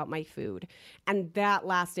perfectionistic about my food. And that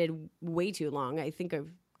lasted way too long. I think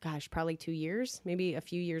probably 2 years, maybe a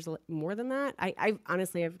few years more than that. I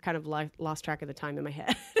honestly, I've kind of lost track of the time in my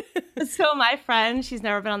head. So my friend, she's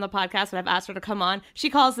never been on the podcast, but I've asked her to come on. She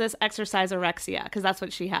calls this exercise orexia because that's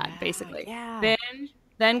what she had, basically. Yeah. Binge,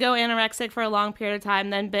 then go anorexic for a long period of time,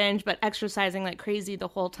 then binge, but exercising like crazy the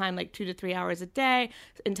whole time, like 2 to 3 hours a day,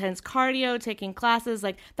 intense cardio, taking classes.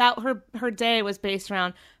 Like that, her day was based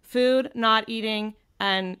around food, not eating,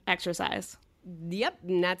 and exercise. Yep,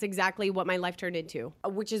 and that's exactly what my life turned into,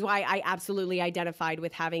 which is why I absolutely identified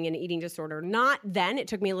with having an eating disorder. Not then, it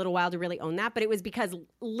took me a little while to really own that, but it was because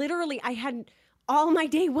literally I had, all my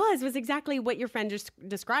day was exactly what your friend just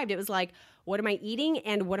described. It was like, what am I eating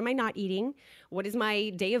and what am I not eating? What is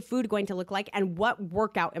my day of food going to look like? And what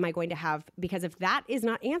workout am I going to have? Because if that is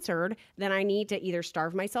not answered, then I need to either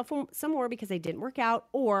starve myself some more because I didn't work out,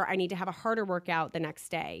 or I need to have a harder workout the next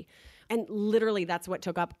day. And literally that's what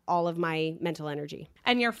took up all of my mental energy.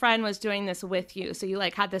 And your friend was doing this with you. So you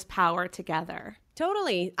like had this power together.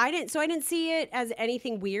 Totally. I didn't see it as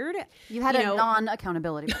anything weird. You had a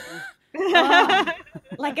non-accountability partner.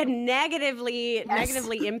 Like a negatively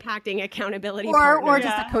impacting accountability or partner. Or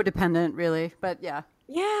just a codependent, really. But yeah.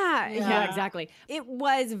 Yeah, exactly. It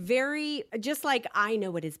was very, just like, I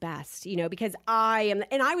know what is best, because and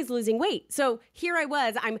I was losing weight. So here I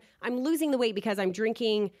was, I'm losing the weight because I'm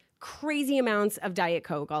drinking crazy amounts of Diet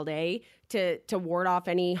Coke all day to ward off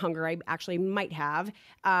any hunger I actually might have.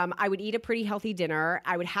 I would eat a pretty healthy dinner.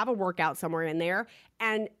 I would have a workout somewhere in there.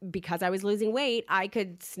 And because I was losing weight, I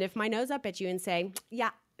could sniff my nose up at you and say,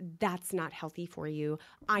 yeah, that's not healthy for you.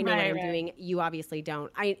 I know what I'm doing. You obviously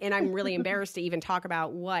don't. I'm really embarrassed to even talk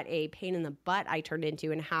about what a pain in the butt I turned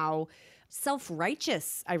into and how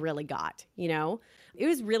self-righteous I really got, It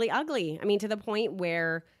was really ugly. I mean, to the point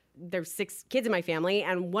where there's 6 kids in my family,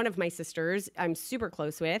 and one of my sisters I'm super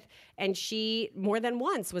close with, and she more than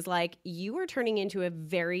once was like, you are turning into a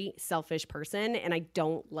very selfish person and I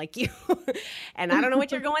don't like you. And I don't know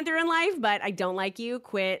what you're going through in life, but I don't like you.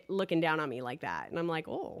 Quit looking down on me like that. And I'm like,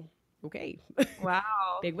 oh, okay. Wow.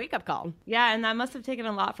 Big wake up call. Yeah. And that must have taken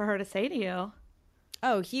a lot for her to say to you.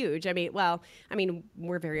 Oh, huge. I mean,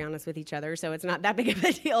 we're very honest with each other, so it's not that big of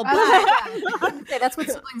a deal. But that's what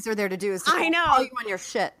siblings are there to do, is to I know. call you on your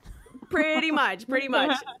shit. Pretty much.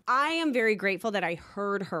 I am very grateful that I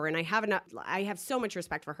heard her, and I have so much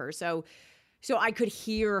respect for her. So So I could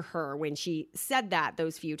hear her when she said that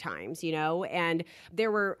those few times, you know, and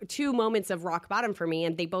there were 2 moments of rock bottom for me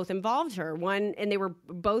and they both involved her. One, and they were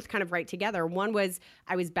both kind of right together. One was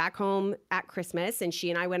I was back home at Christmas and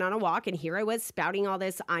she and I went on a walk and here I was spouting all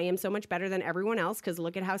this, I am so much better than everyone else because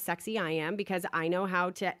look at how sexy I am because I know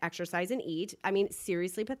how to exercise and eat. I mean,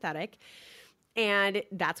 seriously pathetic. And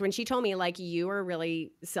that's when she told me, like, you are a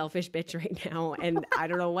really selfish bitch right now. And I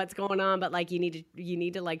don't know what's going on, but like, you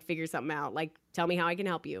need to like figure something out. Like, tell me how I can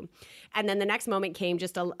help you. And then the next moment came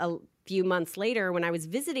just a few months later when I was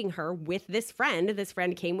visiting her with this friend. This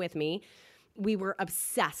friend came with me. We were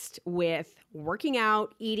obsessed with working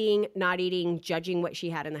out, eating, not eating, judging what she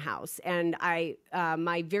had in the house. And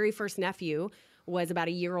my very first nephew was about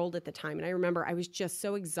a year old at the time. And I remember I was just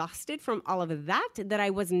so exhausted from all of that I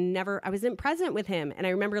wasn't present with him. And I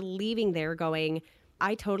remember leaving there going,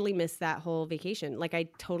 I totally missed that whole vacation. Like I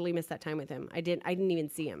totally missed that time with him. I didn't even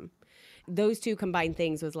see him. Those 2 combined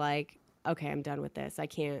things was like, okay, I'm done with this.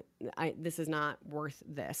 This is not worth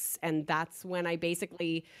this. And that's when I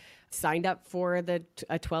basically signed up for a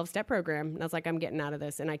 12-step program. And I was like, I'm getting out of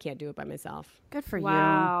this and I can't do it by myself. Good for you.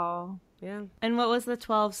 Wow. Yeah. And what was the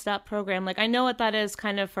 12-step program? Like, I know what that is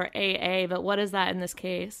kind of for AA, but what is that in this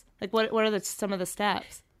case? Like, what are some of the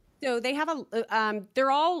steps? So they have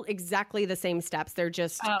they're all exactly the same steps. They're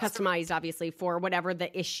just customized, obviously, for whatever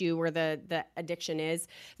the issue or the addiction is.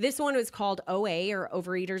 This one was called OA, or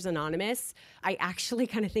Overeaters Anonymous. I actually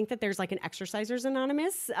kind of think that there's like an Exercisers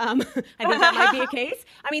Anonymous. I think that might be a case.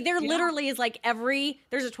 I mean, there literally is like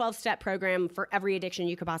there's a 12-step program for every addiction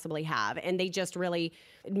you could possibly have. And they just really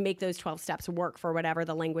make those 12 steps work for whatever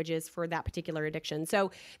the language is for that particular addiction.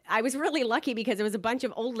 So I was really lucky because it was a bunch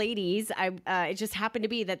of old ladies. It just happened to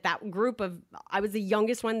be that group I was the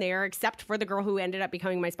youngest one there, except for the girl who ended up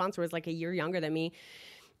becoming my sponsor was like a year younger than me.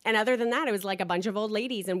 And other than that, it was like a bunch of old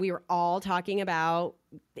ladies and we were all talking about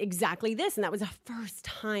exactly this. And that was the first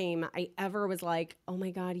time I ever was like, oh my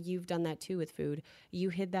God, you've done that too with food. You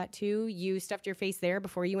hid that too. You stuffed your face there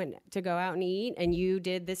before you went to go out and eat and you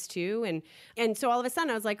did this too. And so all of a sudden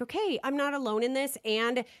I was like, okay, I'm not alone in this.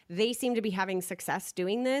 And they seem to be having success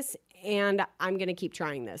doing this. And I'm going to keep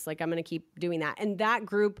trying this. Like I'm going to keep doing that. And that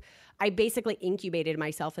group, I basically incubated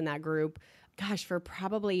myself in that group for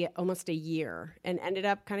probably almost a year and ended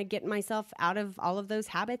up kind of getting myself out of all of those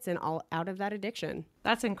habits and all out of that addiction.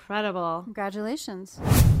 That's incredible. Congratulations.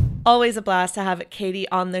 Always a blast to have Katie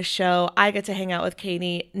on the show. I get to hang out with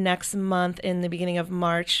Katie next month in the beginning of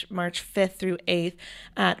March 5th through 8th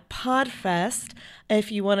at PodFest.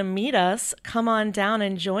 If you want to meet us, come on down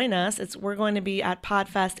and join us. We're going to be at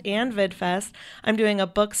PodFest and VidFest. I'm doing a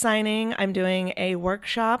book signing. I'm doing a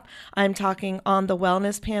workshop. I'm talking on the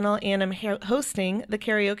wellness panel, and I'm hosting the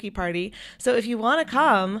karaoke party. So if you want to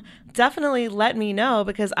come, definitely let me know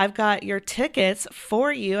because I've got your tickets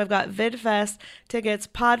for you. I've got VidFest tickets,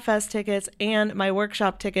 PodFest tickets, and my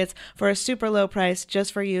workshop tickets for a super low price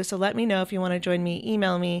just for you. So let me know if you want to join me.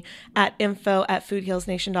 Email me at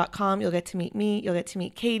info@foodhealsnation.com. You'll get to meet me. You'll get to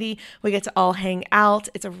meet Katie. We get to all hang out.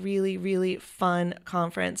 It's a really, really fun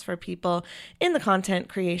conference for people in the content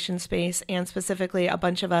creation space and specifically a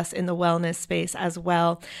bunch of us in the wellness space as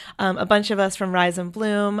well. A bunch of us from Rise and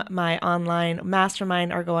Bloom, my online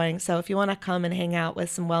mastermind, are going. So if you want to come and hang out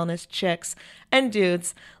with some wellness chicks and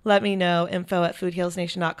dudes, let me know,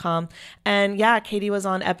 info@foodhealsnation.com. And yeah, Katie was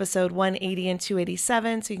on episode 180 and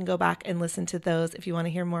 287, so you can go back and listen to those if you want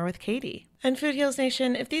to hear more with Katie. And Food Heals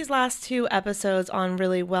Nation, if these last 2 episodes on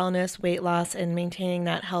really wellness, weight loss, and maintaining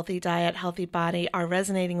that healthy diet, healthy body are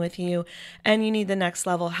resonating with you and you need the next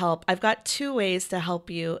level help, I've got 2 ways to help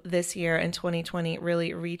you this year in 2020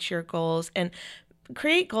 really reach your goals and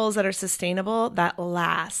create goals that are sustainable, that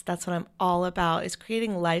last. That's what I'm all about, is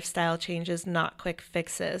creating lifestyle changes, not quick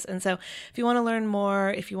fixes. And so if you want to learn more,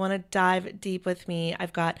 if you want to dive deep with me,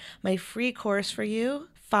 I've got my free course for you,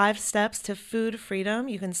 5 Steps to Food Freedom.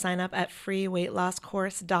 You can sign up at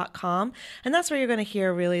freeweightlosscourse.com. And that's where you're going to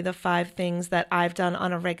hear really the 5 things that I've done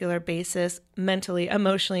on a regular basis, mentally,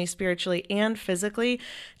 emotionally, spiritually, and physically,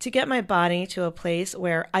 to get my body to a place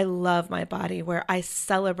where I love my body, where I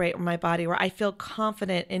celebrate my body, where I feel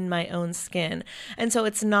confident in my own skin. And so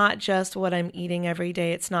it's not just what I'm eating every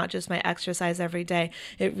day. It's not just my exercise every day.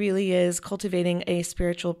 It really is cultivating a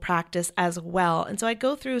spiritual practice as well. And so I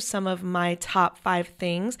go through some of my top 5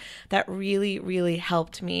 things that really, really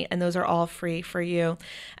helped me. And those are all free for you.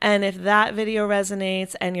 And if that video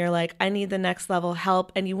resonates and you're like, I need the next level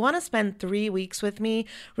help, and you want to spend 3 weeks with me,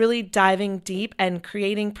 really diving deep and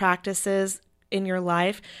creating practices in your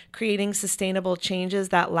life, creating sustainable changes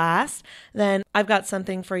that last, then I've got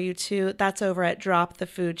something for you too. That's over at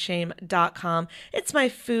dropthefoodshame.com. It's my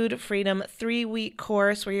Food Freedom 3-week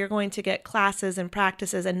course where you're going to get classes and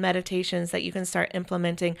practices and meditations that you can start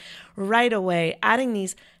implementing right away, adding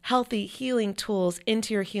these healthy healing tools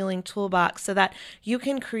into your healing toolbox so that you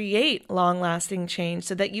can create long-lasting change,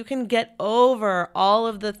 so that you can get over all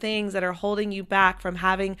of the things that are holding you back from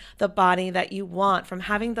having the body that you want, from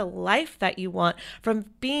having the life that you want, from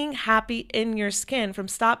being happy in your skin, from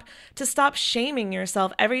stop shaming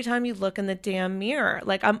yourself every time you look in the damn mirror.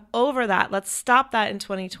 Like, I'm over that. Let's stop that in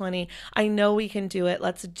 2020. I know we can do it.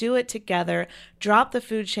 Let's do it together.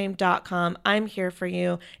 Dropthefoodshame.com. I'm here for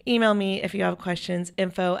you. Email me if you have questions,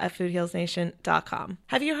 info@foodhealsnation.com.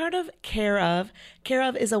 Have you heard of Care of? Care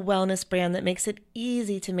of is a wellness brand that makes it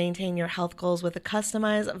easy to maintain your health goals with a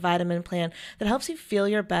customized vitamin plan that helps you feel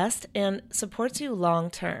your best and supports you long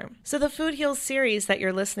term. So the Food Heals series that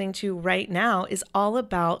you're listening to right now is all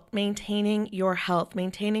about maintaining your health,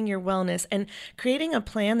 maintaining your wellness, and creating a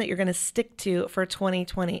plan that you're going to stick to for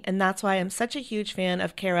 2020. And that's why I'm such a huge fan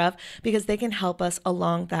of Care of, because they can help us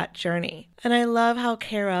along that journey. And I love how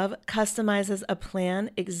Care of customizes a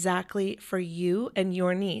plan exactly for you and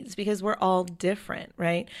your needs, because we're all different,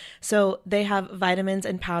 right? So they have vitamins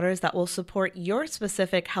and powders that will support your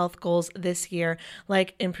specific health goals this year,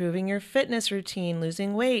 like improving your fitness routine,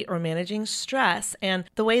 losing weight, or managing stress. And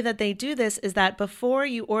the way that they do this is that before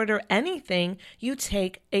you order anything, you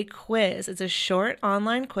take a quiz. It's a short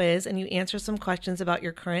online quiz, and you answer some questions about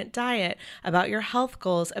your current diet, about your health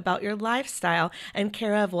goals, about your lifestyle, and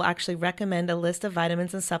Care of will actually recommend a list of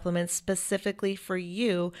vitamins and supplements specifically for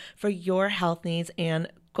you, for your health needs and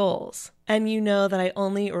goals. And you know that I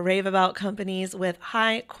only rave about companies with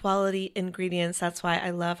high quality ingredients. That's why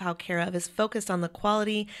I love how Care of is focused on the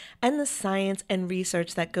quality and the science and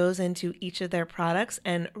research that goes into each of their products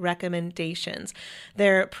and recommendations.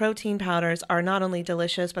 Their protein powders are not only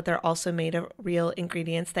delicious, but they're also made of real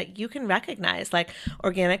ingredients that you can recognize, like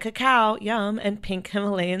organic cacao, yum, and pink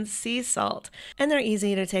Himalayan sea salt. And they're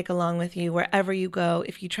easy to take along with you wherever you go,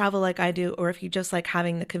 if you travel like I do, or if you just like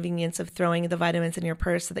having the convenience of throwing the vitamins in your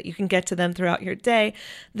purse so that you can get to them throughout your day.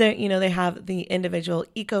 They have the individual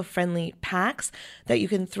eco-friendly packs that you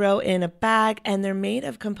can throw in a bag, and they're made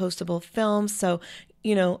of compostable films. So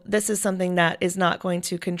this is something that is not going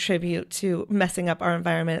to contribute to messing up our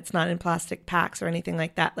environment. It's not in plastic packs or anything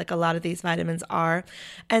like that, like a lot of these vitamins are.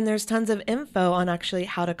 And there's tons of info on actually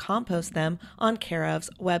how to compost them on Care of's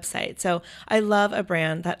website. So I love a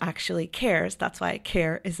brand that actually cares. That's why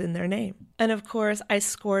Care is in their name. And of course, I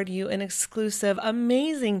scored you an exclusive,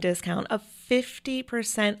 amazing discount of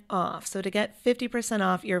 50% off. So to get 50%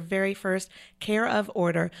 off your very first Care of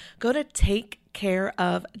order, go to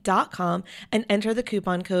takecareof.com and enter the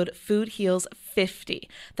coupon code FOODHEALS50.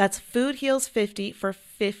 That's FOODHEALS50 for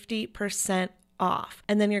 50% off.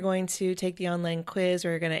 And then you're going to take the online quiz,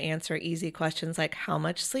 where you're going to answer easy questions like, how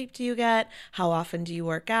much sleep do you get? How often do you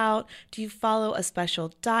work out? Do you follow a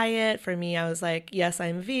special diet? For me, I was like, yes,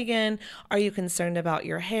 I'm vegan. Are you concerned about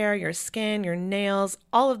your hair, your skin, your nails,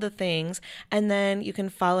 all of the things? And then you can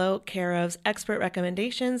follow Care of's expert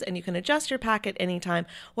recommendations, and you can adjust your pack at any time.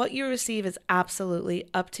 What you receive is absolutely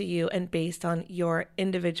up to you and based on your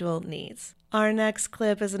individual needs. Our next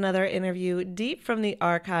clip is another interview deep from the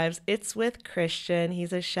archives. It's with Christian.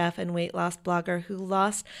 He's a chef and weight loss blogger who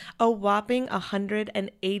lost a whopping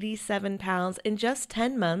 187 pounds in just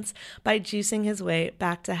 10 months by juicing his way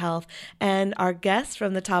back to health. And our guest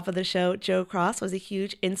from the top of the show, Joe Cross, was a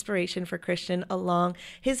huge inspiration for Christian along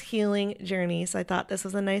his healing journey. So I thought this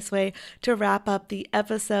was a nice way to wrap up the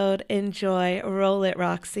episode. Enjoy. Roll it,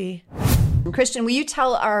 Roxy. Christian, will you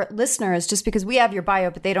tell our listeners, just because we have your bio,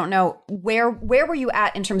 but they don't know, where were you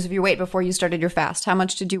at in terms of your weight before you started your fast? How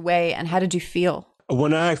much did you weigh and how did you feel?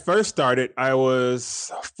 When I first started, I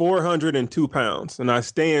was 402 pounds and I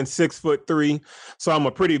stand 6'3", so I'm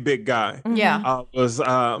a pretty big guy. Yeah.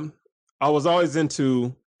 I was always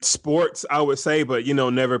into sports, I would say, but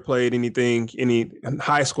never played any in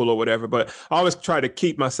high school or whatever. But I always try to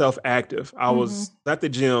keep myself active. I was at the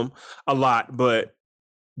gym a lot, but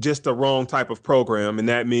just the wrong type of program. And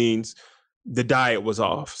that means the diet was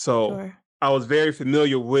off. So Sure. I was very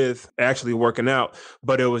familiar with actually working out,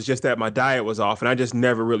 but it was just that my diet was off and I just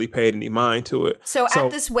never really paid any mind to it. So at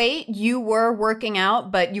this weight, you were working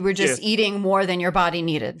out, but you were just eating more than your body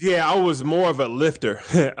needed. Yeah, I was more of a lifter,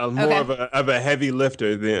 of a heavy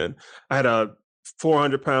lifter then. I had a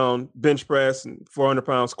 400-pound bench press and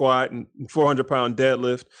 400-pound squat and 400-pound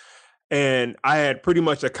deadlift. And I had pretty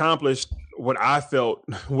much accomplished what I felt,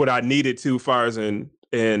 what I needed to, as far as in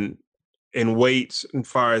weights, as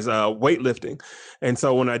far as weightlifting. And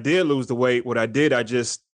so when I did lose the weight, what I did, I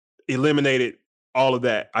just eliminated all of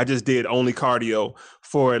that. I just did only cardio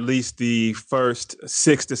for at least the first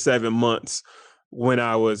 6 to 7 months when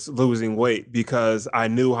I was losing weight, because I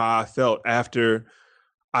knew how I felt after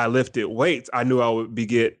I lifted weights. I knew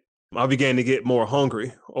I began to get more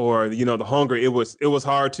hungry, or, the hunger, it was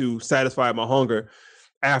hard to satisfy my hunger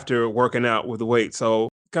after working out with the weight. So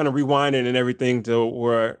kind of rewinding and everything to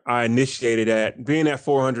where I initiated at being at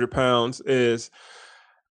 400 pounds is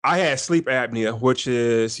I had sleep apnea, which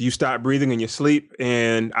is you stop breathing in your sleep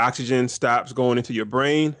and oxygen stops going into your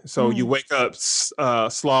brain. So you wake up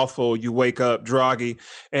slothful, you wake up droggy,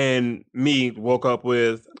 and me woke up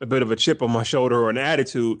with a bit of a chip on my shoulder or an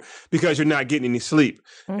attitude because you're not getting any sleep.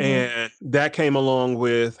 And that came along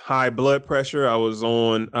with high blood pressure. I was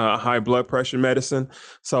on high blood pressure medicine.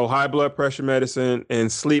 So high blood pressure medicine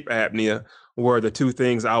and sleep apnea were the two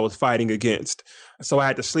things I was fighting against. So I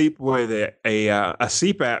had to sleep with a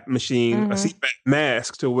CPAP machine, a CPAP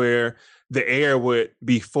mask, to where the air would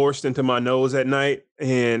be forced into my nose at night.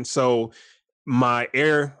 And so my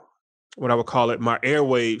what I would call it, my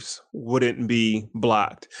airwaves wouldn't be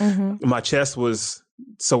blocked. My chest was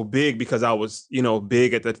so big because I was,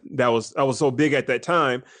 big I was so big at that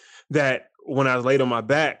time that when I laid on my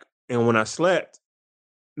back and when I slept,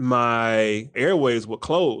 my airways would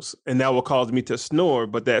close and that would cause me to snore.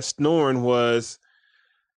 But that snoring was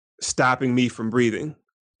stopping me from breathing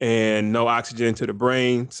and no oxygen to the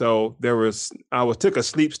brain. So I took a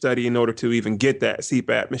sleep study in order to even get that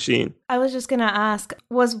CPAP machine. I was just going to ask,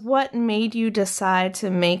 was what made you decide to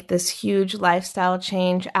make this huge lifestyle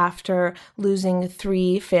change after losing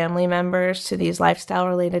 3 family members to these lifestyle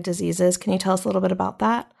related diseases? Can you tell us a little bit about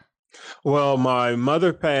that? Well, my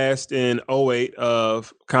mother passed in '08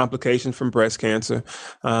 of complications from breast cancer.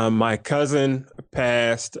 My cousin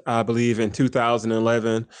passed, I believe, in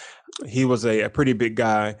 2011. He was a pretty big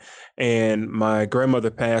guy. And my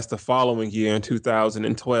grandmother passed the following year in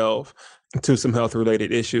 2012 to some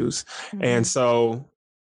health-related issues. And so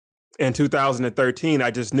in 2013,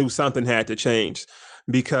 I just knew something had to change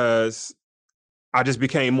because I just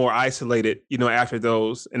became more isolated, after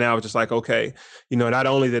those. And I was just like, okay, not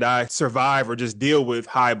only did I survive or just deal with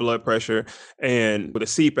high blood pressure and with a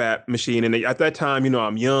CPAP machine. And at that time,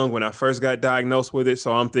 I'm young when I first got diagnosed with it.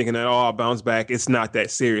 So I'm thinking that, I'll bounce back. It's not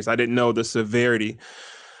that serious. I didn't know the severity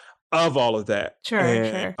of all of that.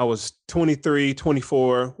 Sure. I was 23,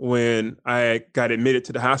 24 when I got admitted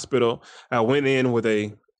to the hospital. I went in with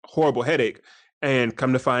a horrible headache, and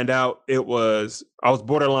come to find out I was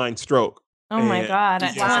borderline stroke. Oh my God,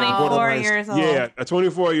 at 24 years old. Yeah, at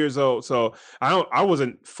 24 years old. So I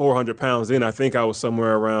wasn't 400 pounds then. I think I was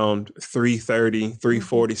somewhere around 330,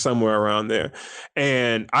 340, somewhere around there.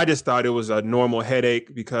 And I just thought it was a normal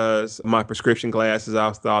headache because of my prescription glasses.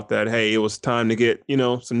 I thought that, hey, it was time to get,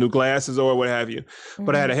 some new glasses or what have you.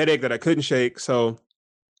 But I had a headache that I couldn't shake. So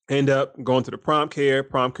end up going to the prompt care.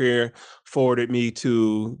 Prompt care forwarded me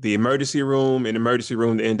to the emergency room. In the emergency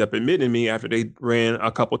room, they ended up admitting me after they ran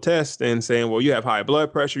a couple tests and saying, well, you have high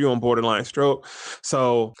blood pressure, you're on borderline stroke.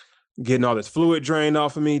 So getting all this fluid drained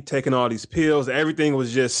off of me, taking all these pills, everything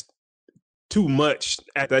was just too much.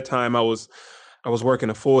 At that time, I was working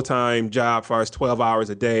a full-time job, as far as 12 hours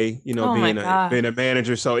a day, being a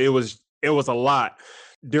manager. So it was a lot.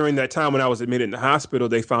 During that time when I was admitted in the hospital,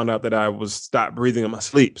 they found out that I was stopped breathing in my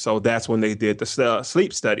sleep. So that's when they did the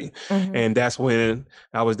sleep study. And that's when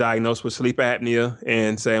I was diagnosed with sleep apnea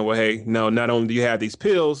and saying, well, hey, no, not only do you have these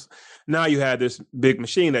pills, now you have this big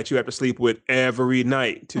machine that you have to sleep with every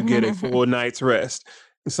night to get a full night's rest.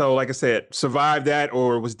 So like I said, survived that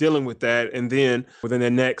or was dealing with that. And then within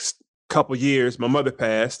the next couple years, my mother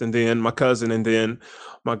passed, and then my cousin, and then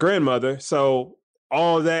my grandmother. So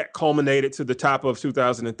all that culminated to the top of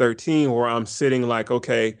 2013, where I'm sitting like,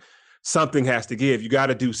 okay, something has to give. You got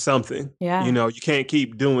to do something. Yeah. You can't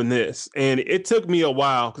keep doing this. And it took me a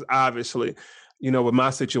while because obviously, with my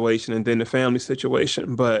situation and then the family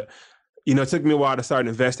situation, but, it took me a while to start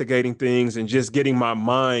investigating things and just getting my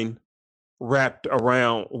mind wrapped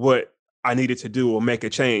around what I needed to do or make a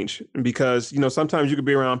change. Because, sometimes you could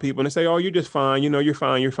be around people and they say, oh, you're just fine.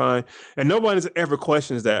 You're fine. And nobody ever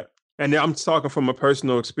questions that. And I'm talking from a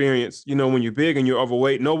personal experience, when you're big and you're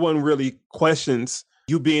overweight, no one really questions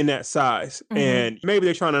you being that size. And maybe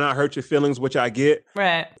they're trying to not hurt your feelings, which I get.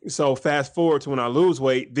 Right. So fast forward to when I lose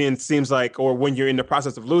weight, then it seems like, or when you're in the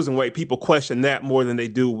process of losing weight, people question that more than they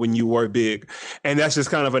do when you were big. And that's just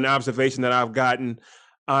kind of an observation that I've gotten.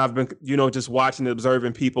 I've been, just watching and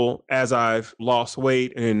observing people as I've lost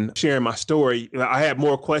weight and sharing my story. I had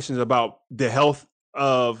more questions about the health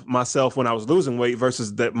of myself when I was losing weight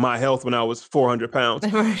versus my health when I was 400 pounds.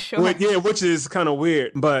 For sure. Which is kind of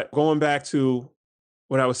weird. But going back to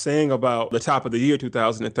what I was saying about the top of the year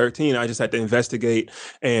 2013, I just had to investigate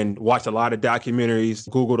and watch a lot of documentaries,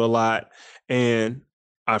 Googled a lot, and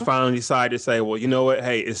I finally decided to say, well, you know what?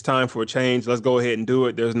 Hey, it's time for a change. Let's go ahead and do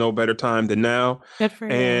it. There's no better time than now. Good for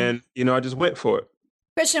you. And, I just went for it.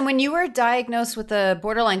 Christian, when you were diagnosed with a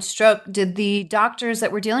borderline stroke, did the doctors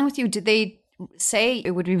that were dealing with you, did they say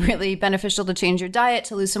it would be really beneficial to change your diet,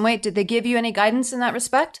 to lose some weight? Did they give you any guidance in that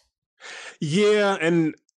respect? Yeah,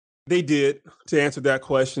 and they did. To answer that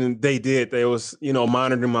question, they did. They was,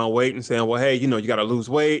 monitoring my weight and saying, well, hey, you got to lose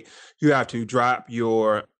weight. You have to drop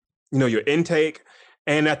your, your intake.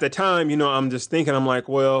 And at the time, I'm just thinking, I'm like,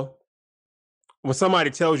 well, when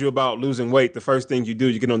somebody tells you about losing weight, the first thing you do,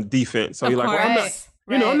 you get on the defense. So you're like, well,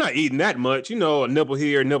 I'm not eating that much, a nibble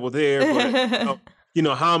here, a nibble there. But,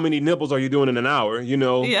 how many nibbles are you doing in an hour,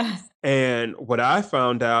 Yeah. And what I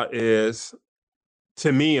found out is,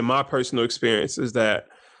 to me, in my personal experience, is that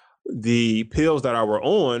the pills that I were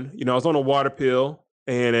on, I was on a water pill,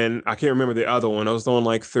 and then I can't remember the other one. I was on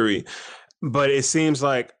like 3. But it seems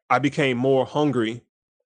like I became more hungry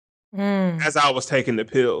as I was taking the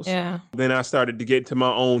pills. Yeah. Then I started to get into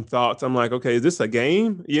my own thoughts. I'm like, okay, is this a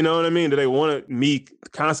game? You know what I mean? Do they want me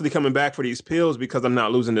constantly coming back for these pills because I'm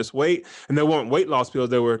not losing this weight? And they weren't weight loss pills.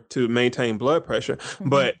 They were to maintain blood pressure. Mm-hmm.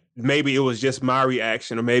 But maybe it was just my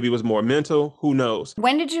reaction, or maybe it was more mental. Who knows?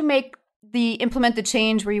 When did you implement the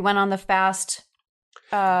change where you went on the fast?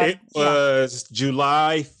 It was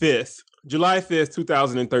July 5th. July 5th,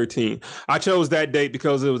 2013. I chose that date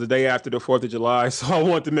because it was the day after the 4th of July. So I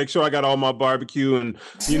wanted to make sure I got all my barbecue and,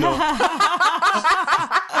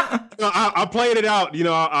 I played it out.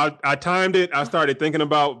 I timed it. I started thinking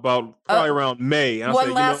about probably around May. And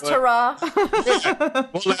one last hurrah.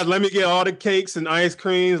 Let me get all the cakes and ice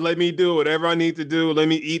creams. Let me do whatever I need to do. Let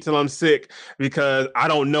me eat till I'm sick, because I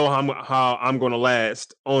don't know how I'm going to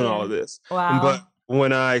last on all of this. Wow. But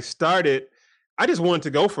when I started, I just wanted to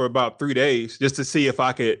go for about 3 days just to see if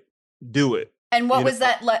I could do it. And what was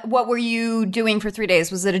that? What were you doing for 3 days?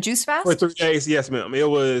 Was it a juice fast? For 3 days, yes, ma'am. It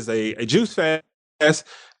was a juice fast.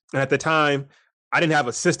 And at the time, I didn't have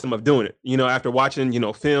a system of doing it. After watching,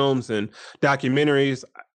 films and documentaries,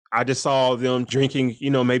 I just saw them drinking,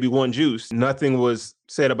 maybe one juice. Nothing was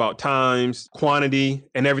said about times, quantity,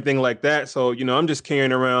 and everything like that. So, I'm just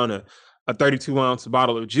carrying around a 32-ounce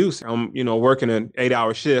bottle of juice. I'm, working an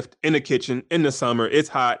 8-hour shift in the kitchen in the summer. It's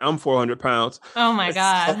hot. I'm 400 pounds. Oh my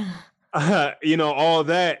God. All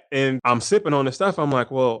that. And I'm sipping on the stuff. I'm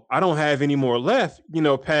like, well, I don't have any more left,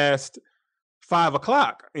 past 5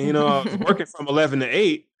 o'clock. I was working from 11 to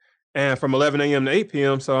 8 and from 11 a.m. to 8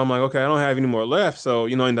 p.m. So I'm like, okay, I don't have any more left. So,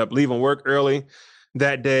 end up leaving work early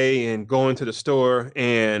that day and going to the store.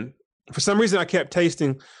 And for some reason, I kept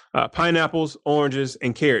tasting pineapples, oranges,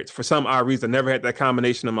 and carrots. For some odd reason, I never had that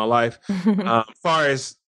combination in my life. As far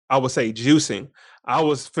as I would say juicing, I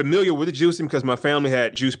was familiar with the juicing because my family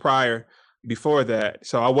had juice prior before that.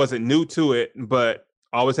 So I wasn't new to it, but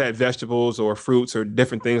I always had vegetables or fruits or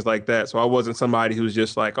different things like that. So I wasn't somebody who's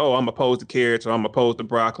just like, oh, I'm opposed to carrots or I'm opposed to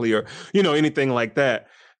broccoli or, anything like that.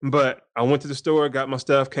 But I went to the store, got my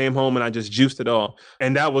stuff, came home, and I just juiced it all.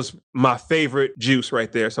 And that was my favorite juice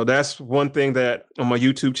right there. So that's one thing that on my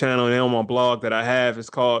YouTube channel and on my blog that I have is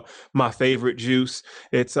called My Favorite Juice.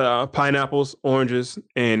 It's pineapples, oranges,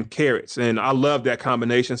 and carrots. And I love that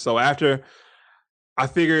combination. So after I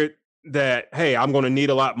figured that, hey, I'm going to need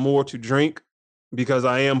a lot more to drink because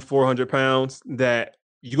I am 400 pounds, that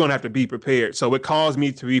you're going to have to be prepared. So it caused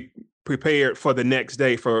me to be prepared for the next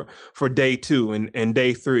day, for day 2 and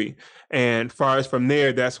day 3. And far as from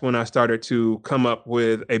there, that's when I started to come up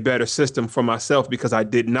with a better system for myself, because I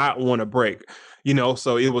did not want to break,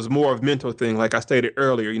 so it was more of a mental thing. Like I stated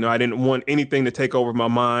earlier, I didn't want anything to take over my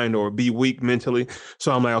mind or be weak mentally.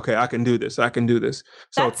 So I'm like, okay, I can do this. I can do this.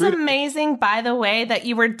 So that's amazing, by the way, that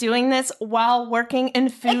you were doing this while working in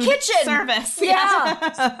food service.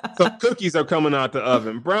 Yeah. So cookies are coming out the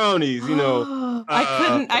oven, brownies,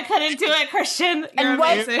 I couldn't do it, Christian. You're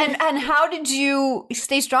amazing. And how did you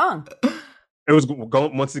stay strong? It was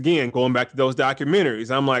going back to those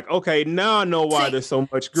documentaries. I'm like, okay, now I know why there's so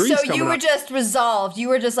much grease coming out. So you were just resolved. You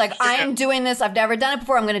were just like, I am doing this. I've never done it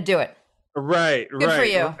before. I'm going to do it. Right. Good for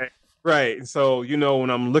you. Right. So, when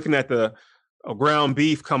I'm looking at the ground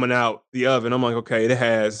beef coming out the oven, I'm like, okay, it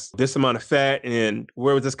has this amount of fat. And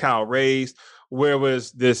where was this cow raised? Where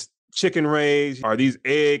was this chicken raised? Are these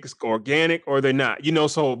eggs organic or they're not?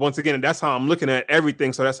 So once again, that's how I'm looking at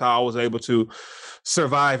everything. So that's how I was able to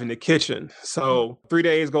survive in the kitchen. So 3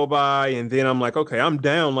 days go by, and then I'm like, okay, I'm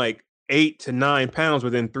down like 8 to 9 pounds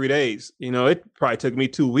within 3 days. It probably took me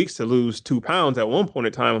 2 weeks to lose 2 pounds at one point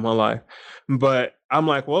in time in my life. But I'm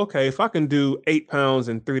like, well, okay, if I can do 8 pounds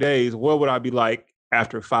in 3 days, what would I be like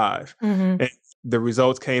after 5? And the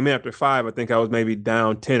results came in after 5. I think I was maybe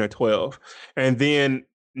down 10 or 12. And then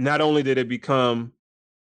not only did it become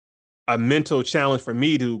a mental challenge for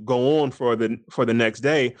me to go on for the next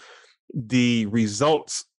day, the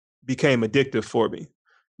results became addictive for me.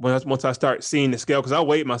 Once I start seeing the scale, because I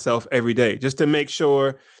weighed myself every day just to make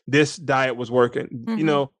sure this diet was working. You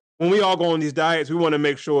know, when we all go on these diets, we want to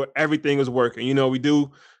make sure everything is working. You know, we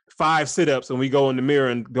do 5 sit-ups and we go in the mirror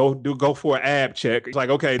and go for an ab check. It's like,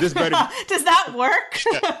 okay, this better. Does that work?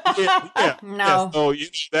 Yeah. No. So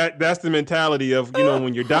that's the mentality of, you know,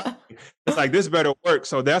 when you're dying, it's like, this better work.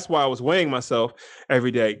 So that's why I was weighing myself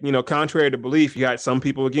every day. You know, contrary to belief, you got some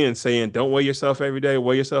people again saying, don't weigh yourself every day,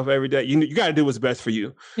 weigh yourself every day. You got to do what's best for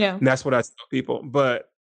you. Yeah. And that's what I tell people.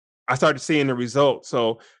 But I started seeing the results.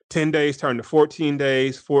 So 10 days turned to 14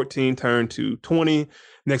 days, 14 turned to 20.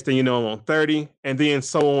 Next thing you know, I'm on 30, and then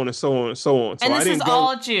so on and so on and so on. So And I this didn't is go,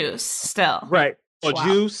 all juice still. right. So Wow.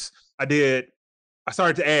 juice, I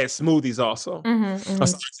started to add smoothies also. I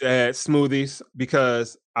started to add smoothies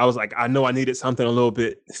because I was like, I know I needed something a little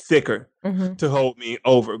bit thicker to hold me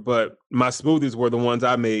over. But my smoothies were the ones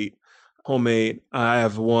I made homemade. I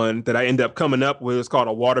have one that I end up coming up with. It's called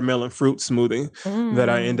a watermelon fruit smoothie that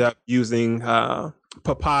I end up using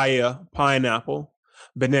papaya, pineapple,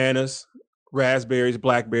 bananas, raspberries,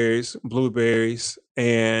 blackberries, blueberries,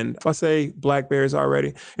 and if I say blackberries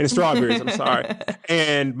already, and strawberries, I'm sorry.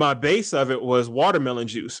 And my base of it was watermelon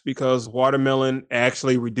juice because watermelon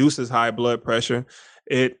actually reduces high blood pressure.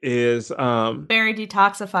 It is very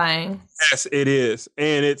detoxifying. Yes, it is.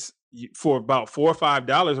 And it's for about $4 or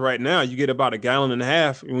 $5 right now, you get about 1.5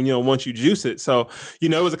 gallons when, you know, once you juice it. So, you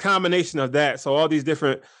know, it was a combination of that. So all these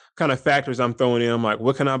different kind of factors I'm throwing in. I'm like,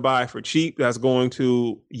 what can I buy for cheap that's going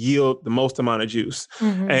to yield the most amount of juice?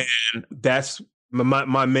 And that's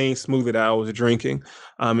my main smoothie that I was drinking.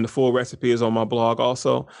 And the full recipe is on my blog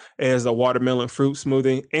also, as a watermelon fruit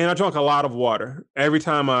smoothie. And I drank a lot of water. Every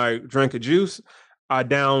time I drank a juice, I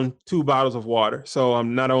down 2 bottles of water. So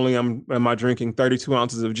I'm not only am I drinking 32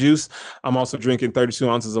 ounces of juice, I'm also drinking 32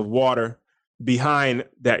 ounces of water behind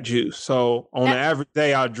that juice. So on an average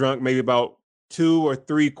day, I drunk maybe about 2 or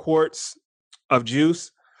 3 quarts of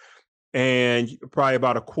juice and probably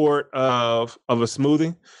about a quart of a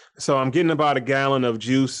smoothie. So I'm getting about 1 gallon of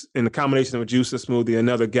juice in the combination of a juice and smoothie,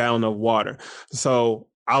 another gallon of water. So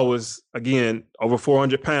I was, again, over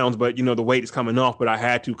 400 pounds, but, you know, the weight is coming off, but I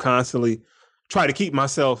had to constantly try to keep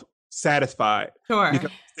myself satisfied. Sure. Because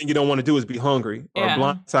the thing you don't want to do is be hungry or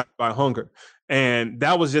blindsided by hunger. And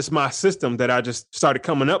that was just my system that I just started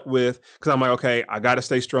coming up with because I'm like, okay, I got to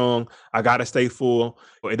stay strong. I got to stay full.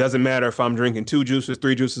 It doesn't matter if I'm drinking 2 juices,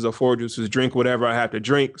 3 juices, or 4 juices. Drink whatever I have to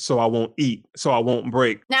drink so I won't eat, so I won't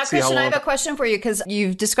break. Now, Christian, I have a question for you because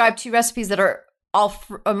you've described 2 recipes that are all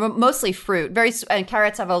mostly fruit. And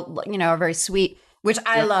carrots have are very sweet, which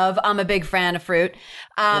I love. I'm a big fan of fruit.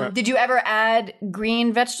 Did you ever add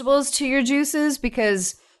green vegetables to your juices?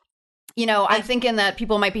 Because, you know, I'm thinking that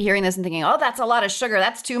people might be hearing this and thinking, oh, that's a lot of sugar.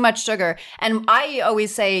 That's too much sugar. And I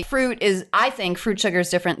always say I think fruit sugar is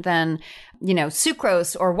different than, you know,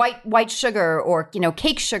 sucrose or white sugar or, you know,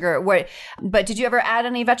 cake sugar. But did you ever add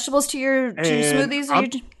any vegetables to your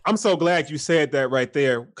smoothies? I'm so glad you said that right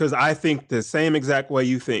there because I think the same exact way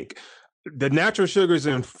you think. The natural sugars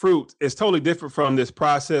in fruit is totally different from this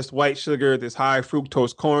processed white sugar, this high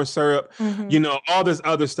fructose corn syrup, you know, all this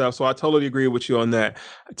other stuff. So I totally agree with you on that.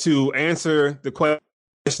 To answer the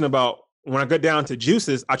question about when I got down to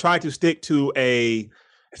juices, I tried to stick to a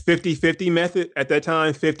 50-50 method at that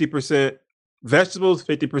time, 50% vegetables,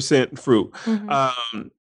 50% fruit.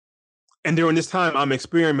 And during this time, I'm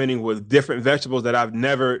experimenting with different vegetables that I've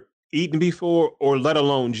never eaten before or let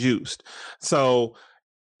alone juiced. So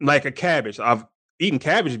like a cabbage. I've eaten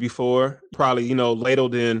cabbage before, probably, you know,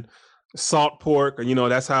 ladled in salt pork, or, you know,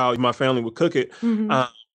 that's how my family would cook it.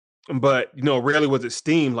 But, you know, rarely was it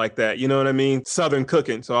steamed like that. You know what I mean? Southern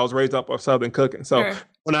cooking. So I was raised up on Southern cooking. So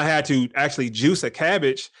when I had to actually juice a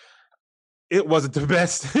cabbage, it wasn't the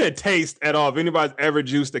best taste at all. If anybody's ever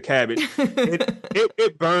juiced a cabbage,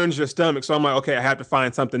 it burns your stomach. So I'm like, okay, I have to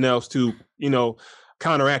find something else to, you know,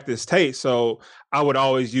 counteract this taste. So I would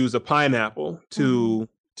always use a pineapple to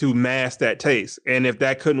mask that taste. And if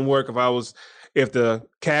that couldn't work, if the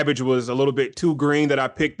cabbage was a little bit too green that I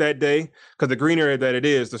picked that day, because the greener that it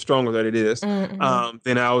is, the stronger that it is,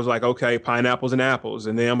 then I was like, okay, pineapples and apples.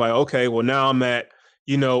 And then I'm like, okay, well now I'm at,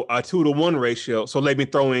 you know, a 2-to-1 ratio. So let me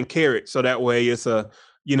throw in carrots. So that way it's a,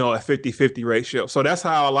 you know, a 50-50 ratio. So that's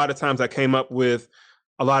how a lot of times I came up with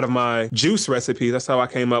a lot of my juice recipes. That's how I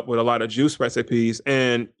came up with a lot of juice recipes.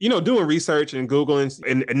 And, doing research and Googling,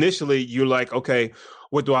 and initially you're like, okay,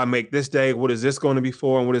 what do I make this day? What is this going to be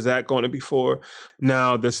for? And what is that going to be for?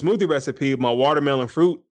 Now, the smoothie recipe, my watermelon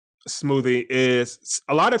fruit smoothie, is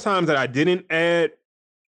a lot of times that I didn't add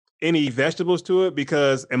any vegetables to it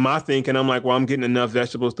because in my thinking, I'm like, well, I'm getting enough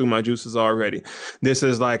vegetables through my juices already. This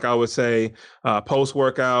is like, I would say,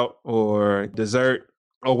 post-workout or dessert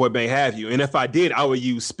or what may have you. And if I did, I would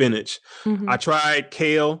use spinach. I tried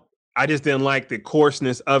kale. I just didn't like the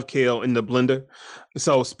coarseness of kale in the blender.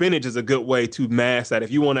 So spinach is a good way to mask that.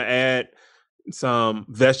 If you want to add some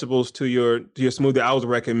vegetables to your smoothie, I would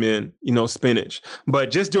recommend, spinach.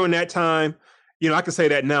 But just during that time, I can say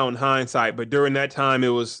that now in hindsight, but during that time, it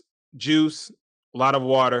was juice, a lot of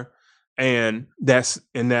water, and that's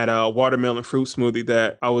in that watermelon fruit smoothie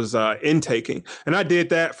that I was intaking. And I did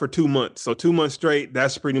that for 2 months. So 2 months straight,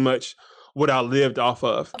 that's pretty much what I lived off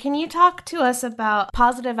of. Can you talk to us about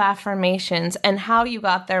positive affirmations and how you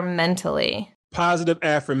got there mentally? Positive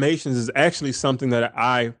affirmations is actually something that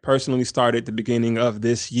I personally started at the beginning of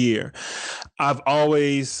this year. I've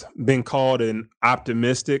always been called an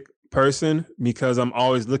optimistic person because I'm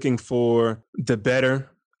always looking for the better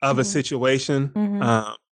of a situation.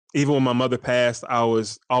 Even when my mother passed, I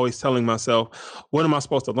was always telling myself, what am I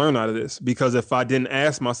supposed to learn out of this? Because if I didn't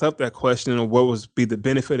ask myself that question of what would be the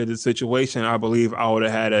benefit of the situation, I believe I would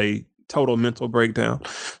have had a total mental breakdown.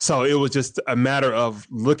 So it was just a matter of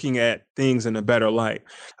looking at things in a better light,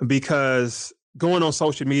 because going on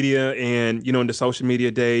social media and, in the social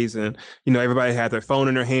media days and, everybody had their phone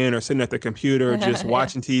in their hand or sitting at their computer, just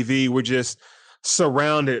watching TV. We're just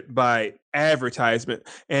surrounded by advertisement.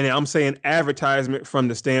 And I'm saying advertisement from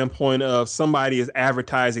the standpoint of somebody is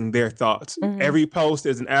advertising their thoughts. Every post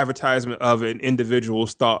is an advertisement of an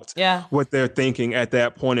individual's thoughts, what they're thinking at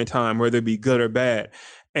that point in time, whether it be good or bad.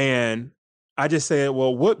 And I just said,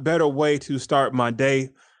 well, what better way to start my day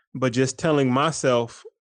but just telling myself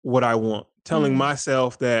what I want, telling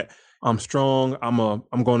myself that I'm strong. I'm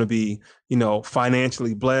going to be,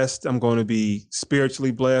 financially blessed. I'm going to be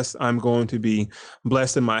spiritually blessed. I'm going to be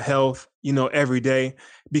blessed in my health, every day,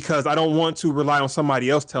 because I don't want to rely on somebody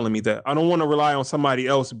else telling me that. I don't want to rely on somebody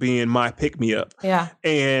else being my pick me up. Yeah.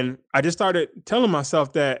 And I just started telling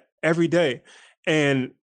myself that every day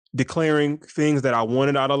and declaring things that I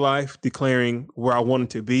wanted out of life, declaring where I wanted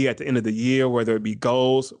to be at the end of the year, whether it be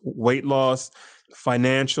goals, weight loss,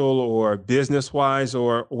 financial or business wise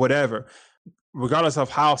or whatever, regardless of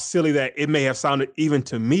how silly that it may have sounded even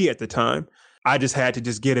to me at the time. I just had to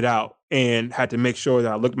just get it out and had to make sure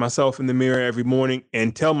that I looked myself in the mirror every morning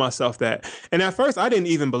and tell myself that. And at first I didn't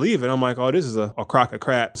even believe it. I'm like, oh, this is a crock of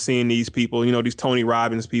crap, seeing these people, these Tony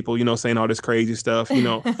Robbins people, saying all this crazy stuff,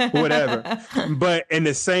 whatever. But in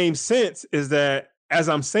the same sense is that as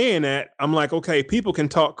I'm saying that, I'm like, okay, people can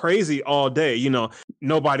talk crazy all day.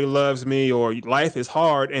 Nobody loves me or life is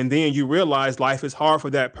hard. And then you realize life is hard for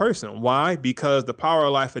that person. Why? Because the power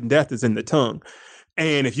of life and death is in the tongue.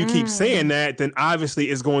 And if you keep saying that, then obviously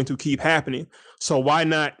it's going to keep happening. So why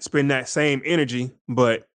not spend that same energy,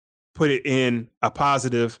 but put it in a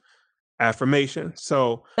positive affirmation?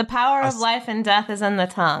 So the power of life and death is in the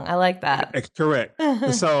tongue. I like that. Correct.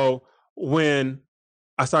 So when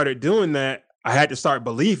I started doing that, I had to start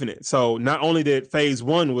believing it. So not only did phase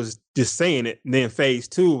 1 was just saying it, then phase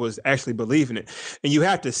 2 was actually believing it. And you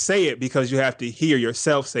have to say it because you have to hear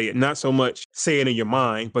yourself say it, not so much say it in your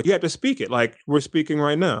mind, but you have to speak it like we're speaking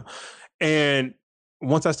right now. And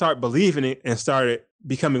once I started believing it and started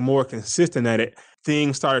becoming more consistent at it,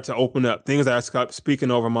 things started to open up. Things that I started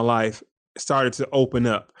speaking over my life started to open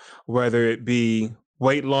up, whether it be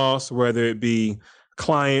weight loss, whether it be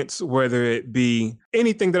clients, whether it be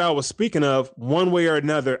anything that I was speaking of, one way or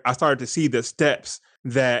another, I started to see the steps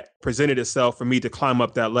that presented itself for me to climb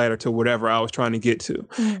up that ladder to whatever I was trying to get to.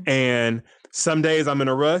 And some days I'm in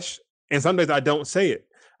a rush and some days I don't say it.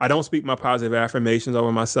 I don't speak my positive affirmations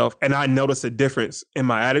over myself. And I notice a difference in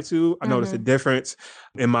my attitude. I notice a difference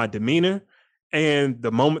in my demeanor. And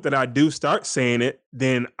the moment that I do start saying it,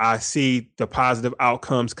 then I see the positive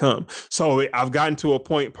outcomes come. So I've gotten to a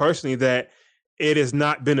point personally that it is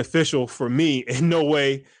not beneficial for me in no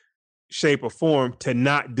way, shape, or form to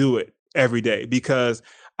not do it every day, because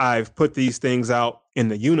I've put these things out in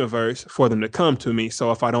the universe for them to come to me.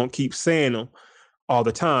 So if I don't keep saying them all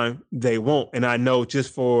the time, they won't. And I know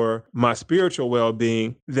just for my spiritual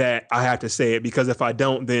well-being that I have to say it, because if I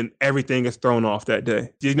don't, then everything is thrown off that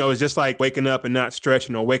day. It's just like waking up and not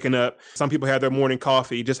stretching, or waking up. Some people have their morning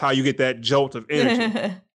coffee, just how you get that jolt of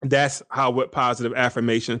energy. That's how what positive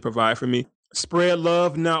affirmations provide for me. Spread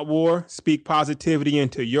love, not war. Speak positivity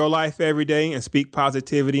into your life every day and speak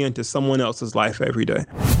positivity into someone else's life every day.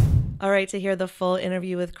 All right, to hear the full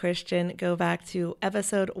interview with Christian, go back to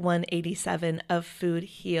episode 187 of Food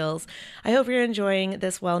Heals. I hope you're enjoying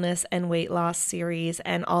this wellness and weight loss series,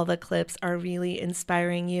 and all the clips are really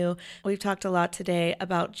inspiring you. We've talked a lot today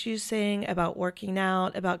about juicing, about working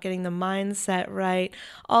out, about getting the mindset right,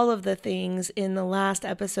 all of the things. In the last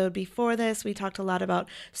episode before this, we talked a lot about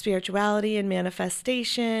spirituality and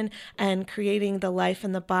manifestation and creating the life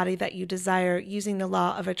and the body that you desire using the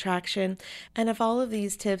law of attraction. And if all of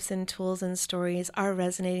these tips and tools and stories are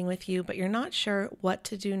resonating with you, but you're not sure what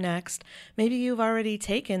to do next, maybe you've already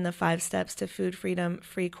taken the 5 steps to food freedom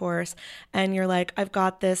free course and you're like, I've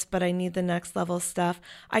got this, but I need the next level stuff.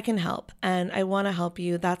 I can help, and I want to help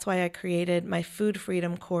you. That's why I created my food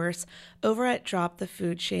freedom course over at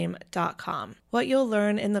dropthefoodshame.com. What you'll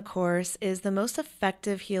learn in the course is the most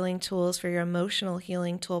effective healing tools for your emotional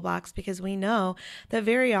healing toolbox, because we know that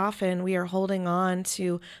very often we are holding on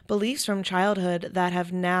to beliefs from childhood that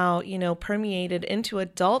have now, permeated into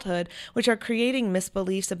adulthood, which are creating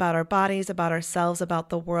misbeliefs about our bodies, about ourselves, about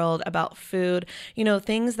the world, about food,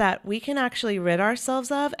 things that we can actually rid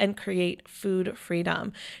ourselves of and create food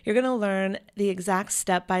freedom. You're going to learn the exact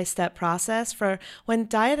step-by-step process for when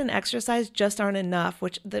diet and exercise just aren't enough,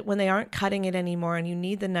 when they aren't cutting it anymore and you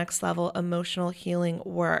need the next level emotional healing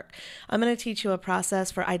work. I'm going to teach you a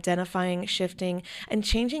process for identifying, shifting, and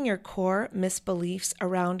changing your core misbeliefs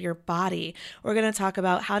around your body. We're going to talk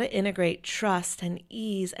about how to integrate trust and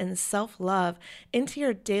ease and self-love into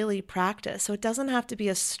your daily practice so it doesn't have to be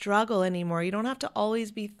a struggle anymore. You don't have to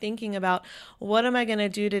always be thinking about what am I going to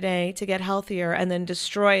do today to get healthier and then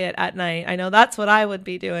destroy it at night. I know that's what I would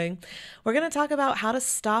be doing. We're going to talk about how to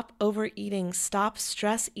stop overeating, stop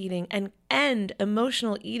stress eating, and end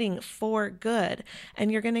emotional eating for good.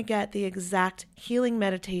 And you're going to get the exact healing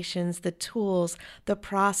meditations, the tools, the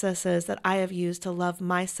processes that I have used to love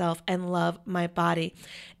myself and love my body.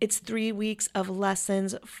 It's 3 weeks of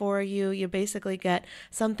lessons for you. You basically get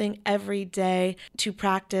something every day to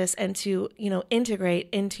practice and to, integrate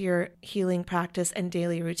into your healing practice and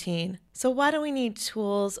daily routine. So why do we need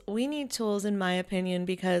tools? We need tools, in my opinion,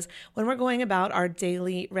 because when we're going about our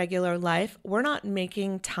daily, regular life, we're not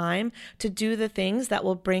making time to do the things that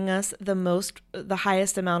will bring us the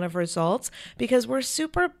highest amount of results, because we're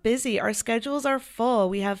super busy. Our schedules are full.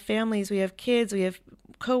 We have families, we have kids, we have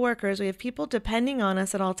coworkers, we have people depending on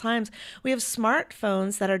us at all times. We have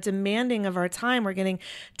smartphones that are demanding of our time. We're getting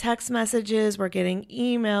text messages, we're getting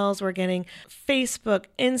emails, we're getting Facebook,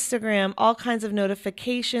 Instagram, all kinds of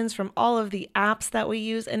notifications from all of the apps that we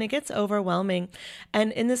use, and it gets overwhelming.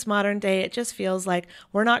 And in this modern day, it just feels like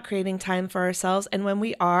we're not creating time for ourselves. And when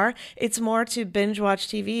we are, it's more to binge watch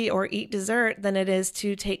TV or eat dessert than it is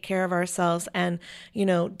to take care of ourselves and,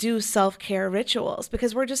 do self-care rituals,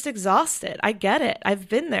 because we're just exhausted. I get it. I've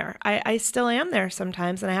been there. I still am there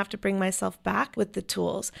sometimes, and I have to bring myself back with the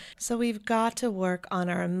tools. So we've got to work on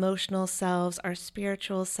our emotional selves, our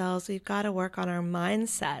spiritual selves. We've got to work on our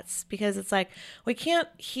mindsets, because it's like we can't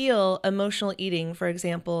heal emotional eating, for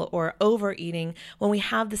example, or overeating when we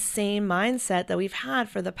have the same mindset that we've had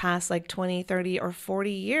for the past 20, 30, or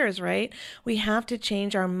 40 years, right? We have to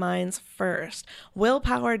change our minds first.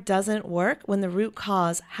 Willpower doesn't work when the root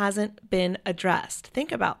cause hasn't been addressed.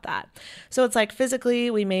 Think about that. So it's like physically,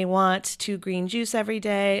 we may want to green juice every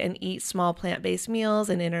day and eat small plant-based meals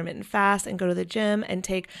and intermittent fast and go to the gym and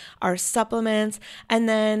take our supplements. And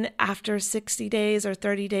then after 60 days or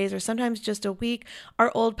 30 days or sometimes just a week,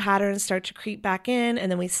 our old patterns start to creep back in,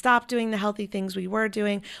 and then we stop doing the healthy things we were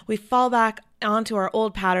doing. We fall back onto our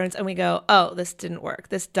old patterns and we go, oh, this didn't work.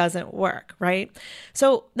 This doesn't work, right?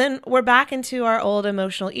 So then we're back into our old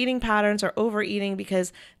emotional eating patterns or overeating,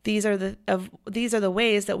 because these are the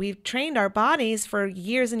ways that we've trained our bodies for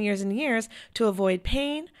years and years and years to avoid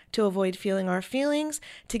pain, to avoid feeling our feelings,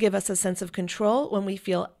 to give us a sense of control when we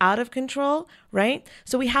feel out of control, right?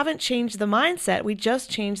 So we haven't changed the mindset. We just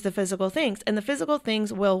changed the physical things, and the physical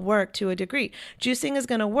things will work to a degree. Juicing is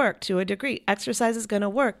going to work to a degree. Exercise is going to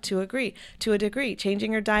work to a degree.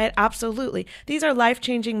 Changing your diet, absolutely. These are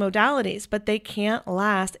life-changing modalities, but they can't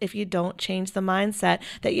last if you don't change the mindset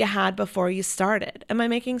that you had before you started. Am I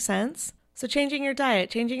making sense? So changing your diet,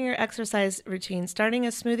 changing your exercise routine, starting a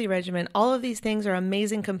smoothie regimen, all of these things are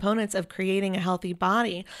amazing components of creating a healthy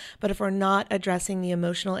body. But if we're not addressing the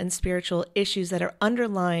emotional and spiritual issues that are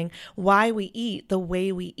underlying why we eat the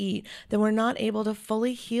way we eat, then we're not able to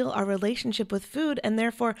fully heal our relationship with food. And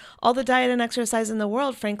therefore, all the diet and exercise in the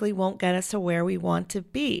world, frankly, won't get us to where we want to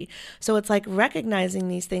be. So it's like recognizing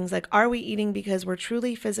these things, like, are we eating because we're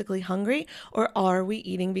truly physically hungry, or are we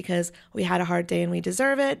eating because we had a hard day and we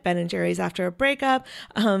deserve it? Ben and Jerry's after a breakup,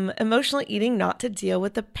 emotional eating not to deal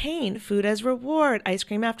with the pain, food as reward, ice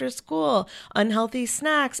cream after school, unhealthy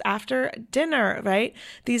snacks after dinner, right?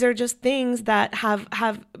 These are just things that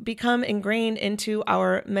have become ingrained into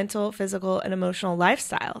our mental, physical, and emotional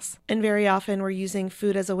lifestyles. And very often we're using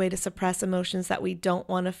food as a way to suppress emotions that we don't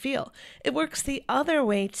want to feel. It works the other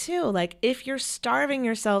way too. Like if you're starving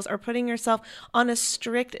yourselves or putting yourself on a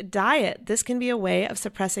strict diet, this can be a way of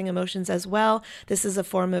suppressing emotions as well. This is a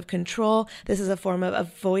form of control. This is a form of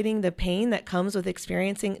avoiding the pain that comes with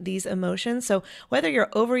experiencing these emotions. So whether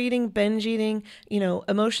you're overeating, binge eating,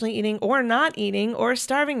 emotionally eating, or not eating, or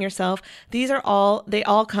starving yourself, they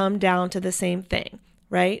all come down to the same thing,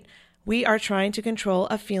 right? We are trying to control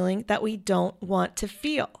a feeling that we don't want to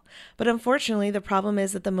feel. But unfortunately, the problem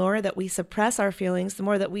is that the more that we suppress our feelings, the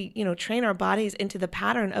more that we, train our bodies into the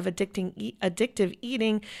pattern of addictive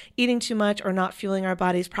eating too much, or not fueling our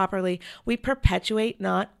bodies properly, we perpetuate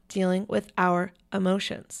not dealing with our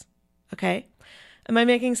emotions. Okay? Am I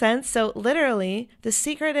making sense? So literally, the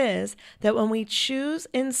secret is that when we choose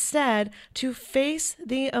instead to face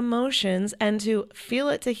the emotions and to feel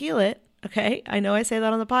it to heal it, okay? I know I say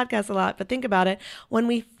that on the podcast a lot, but think about it. When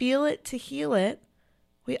we feel it to heal it,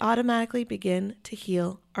 we automatically begin to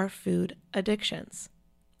heal our food addictions,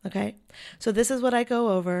 okay? So this is what I go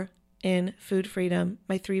over in Food Freedom,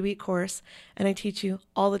 my 3-week course, and I teach you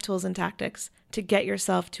all the tools and tactics to get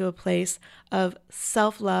yourself to a place of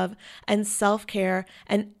self-love and self-care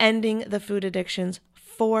and ending the food addictions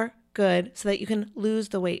for good, so that you can lose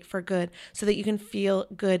the weight for good, so that you can feel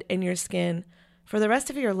good in your skin for the rest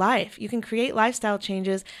of your life. You can create lifestyle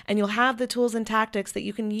changes, and you'll have the tools and tactics that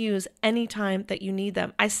you can use anytime that you need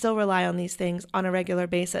them. I still rely on these things on a regular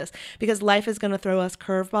basis because life is going to throw us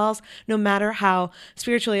curveballs no matter how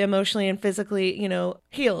spiritually, emotionally, and physically,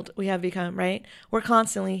 healed we have become, right? We're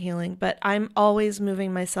constantly healing, but I'm always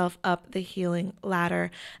moving myself up the healing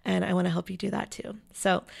ladder, and I want to help you do that too.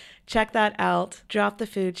 So check that out,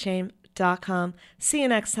 dropthefoodshame.com. See you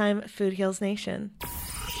next time, Food Heals Nation.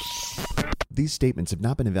 These statements have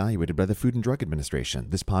not been evaluated by the Food and Drug Administration.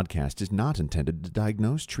 This podcast is not intended to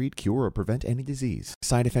diagnose, treat, cure, or prevent any disease.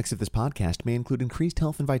 Side effects of this podcast may include increased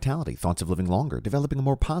health and vitality, thoughts of living longer, developing a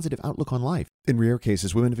more positive outlook on life. In rare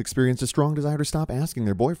cases, women have experienced a strong desire to stop asking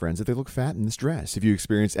their boyfriends if they look fat in this dress. If you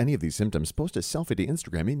experience any of these symptoms, post a selfie to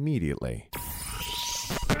Instagram immediately.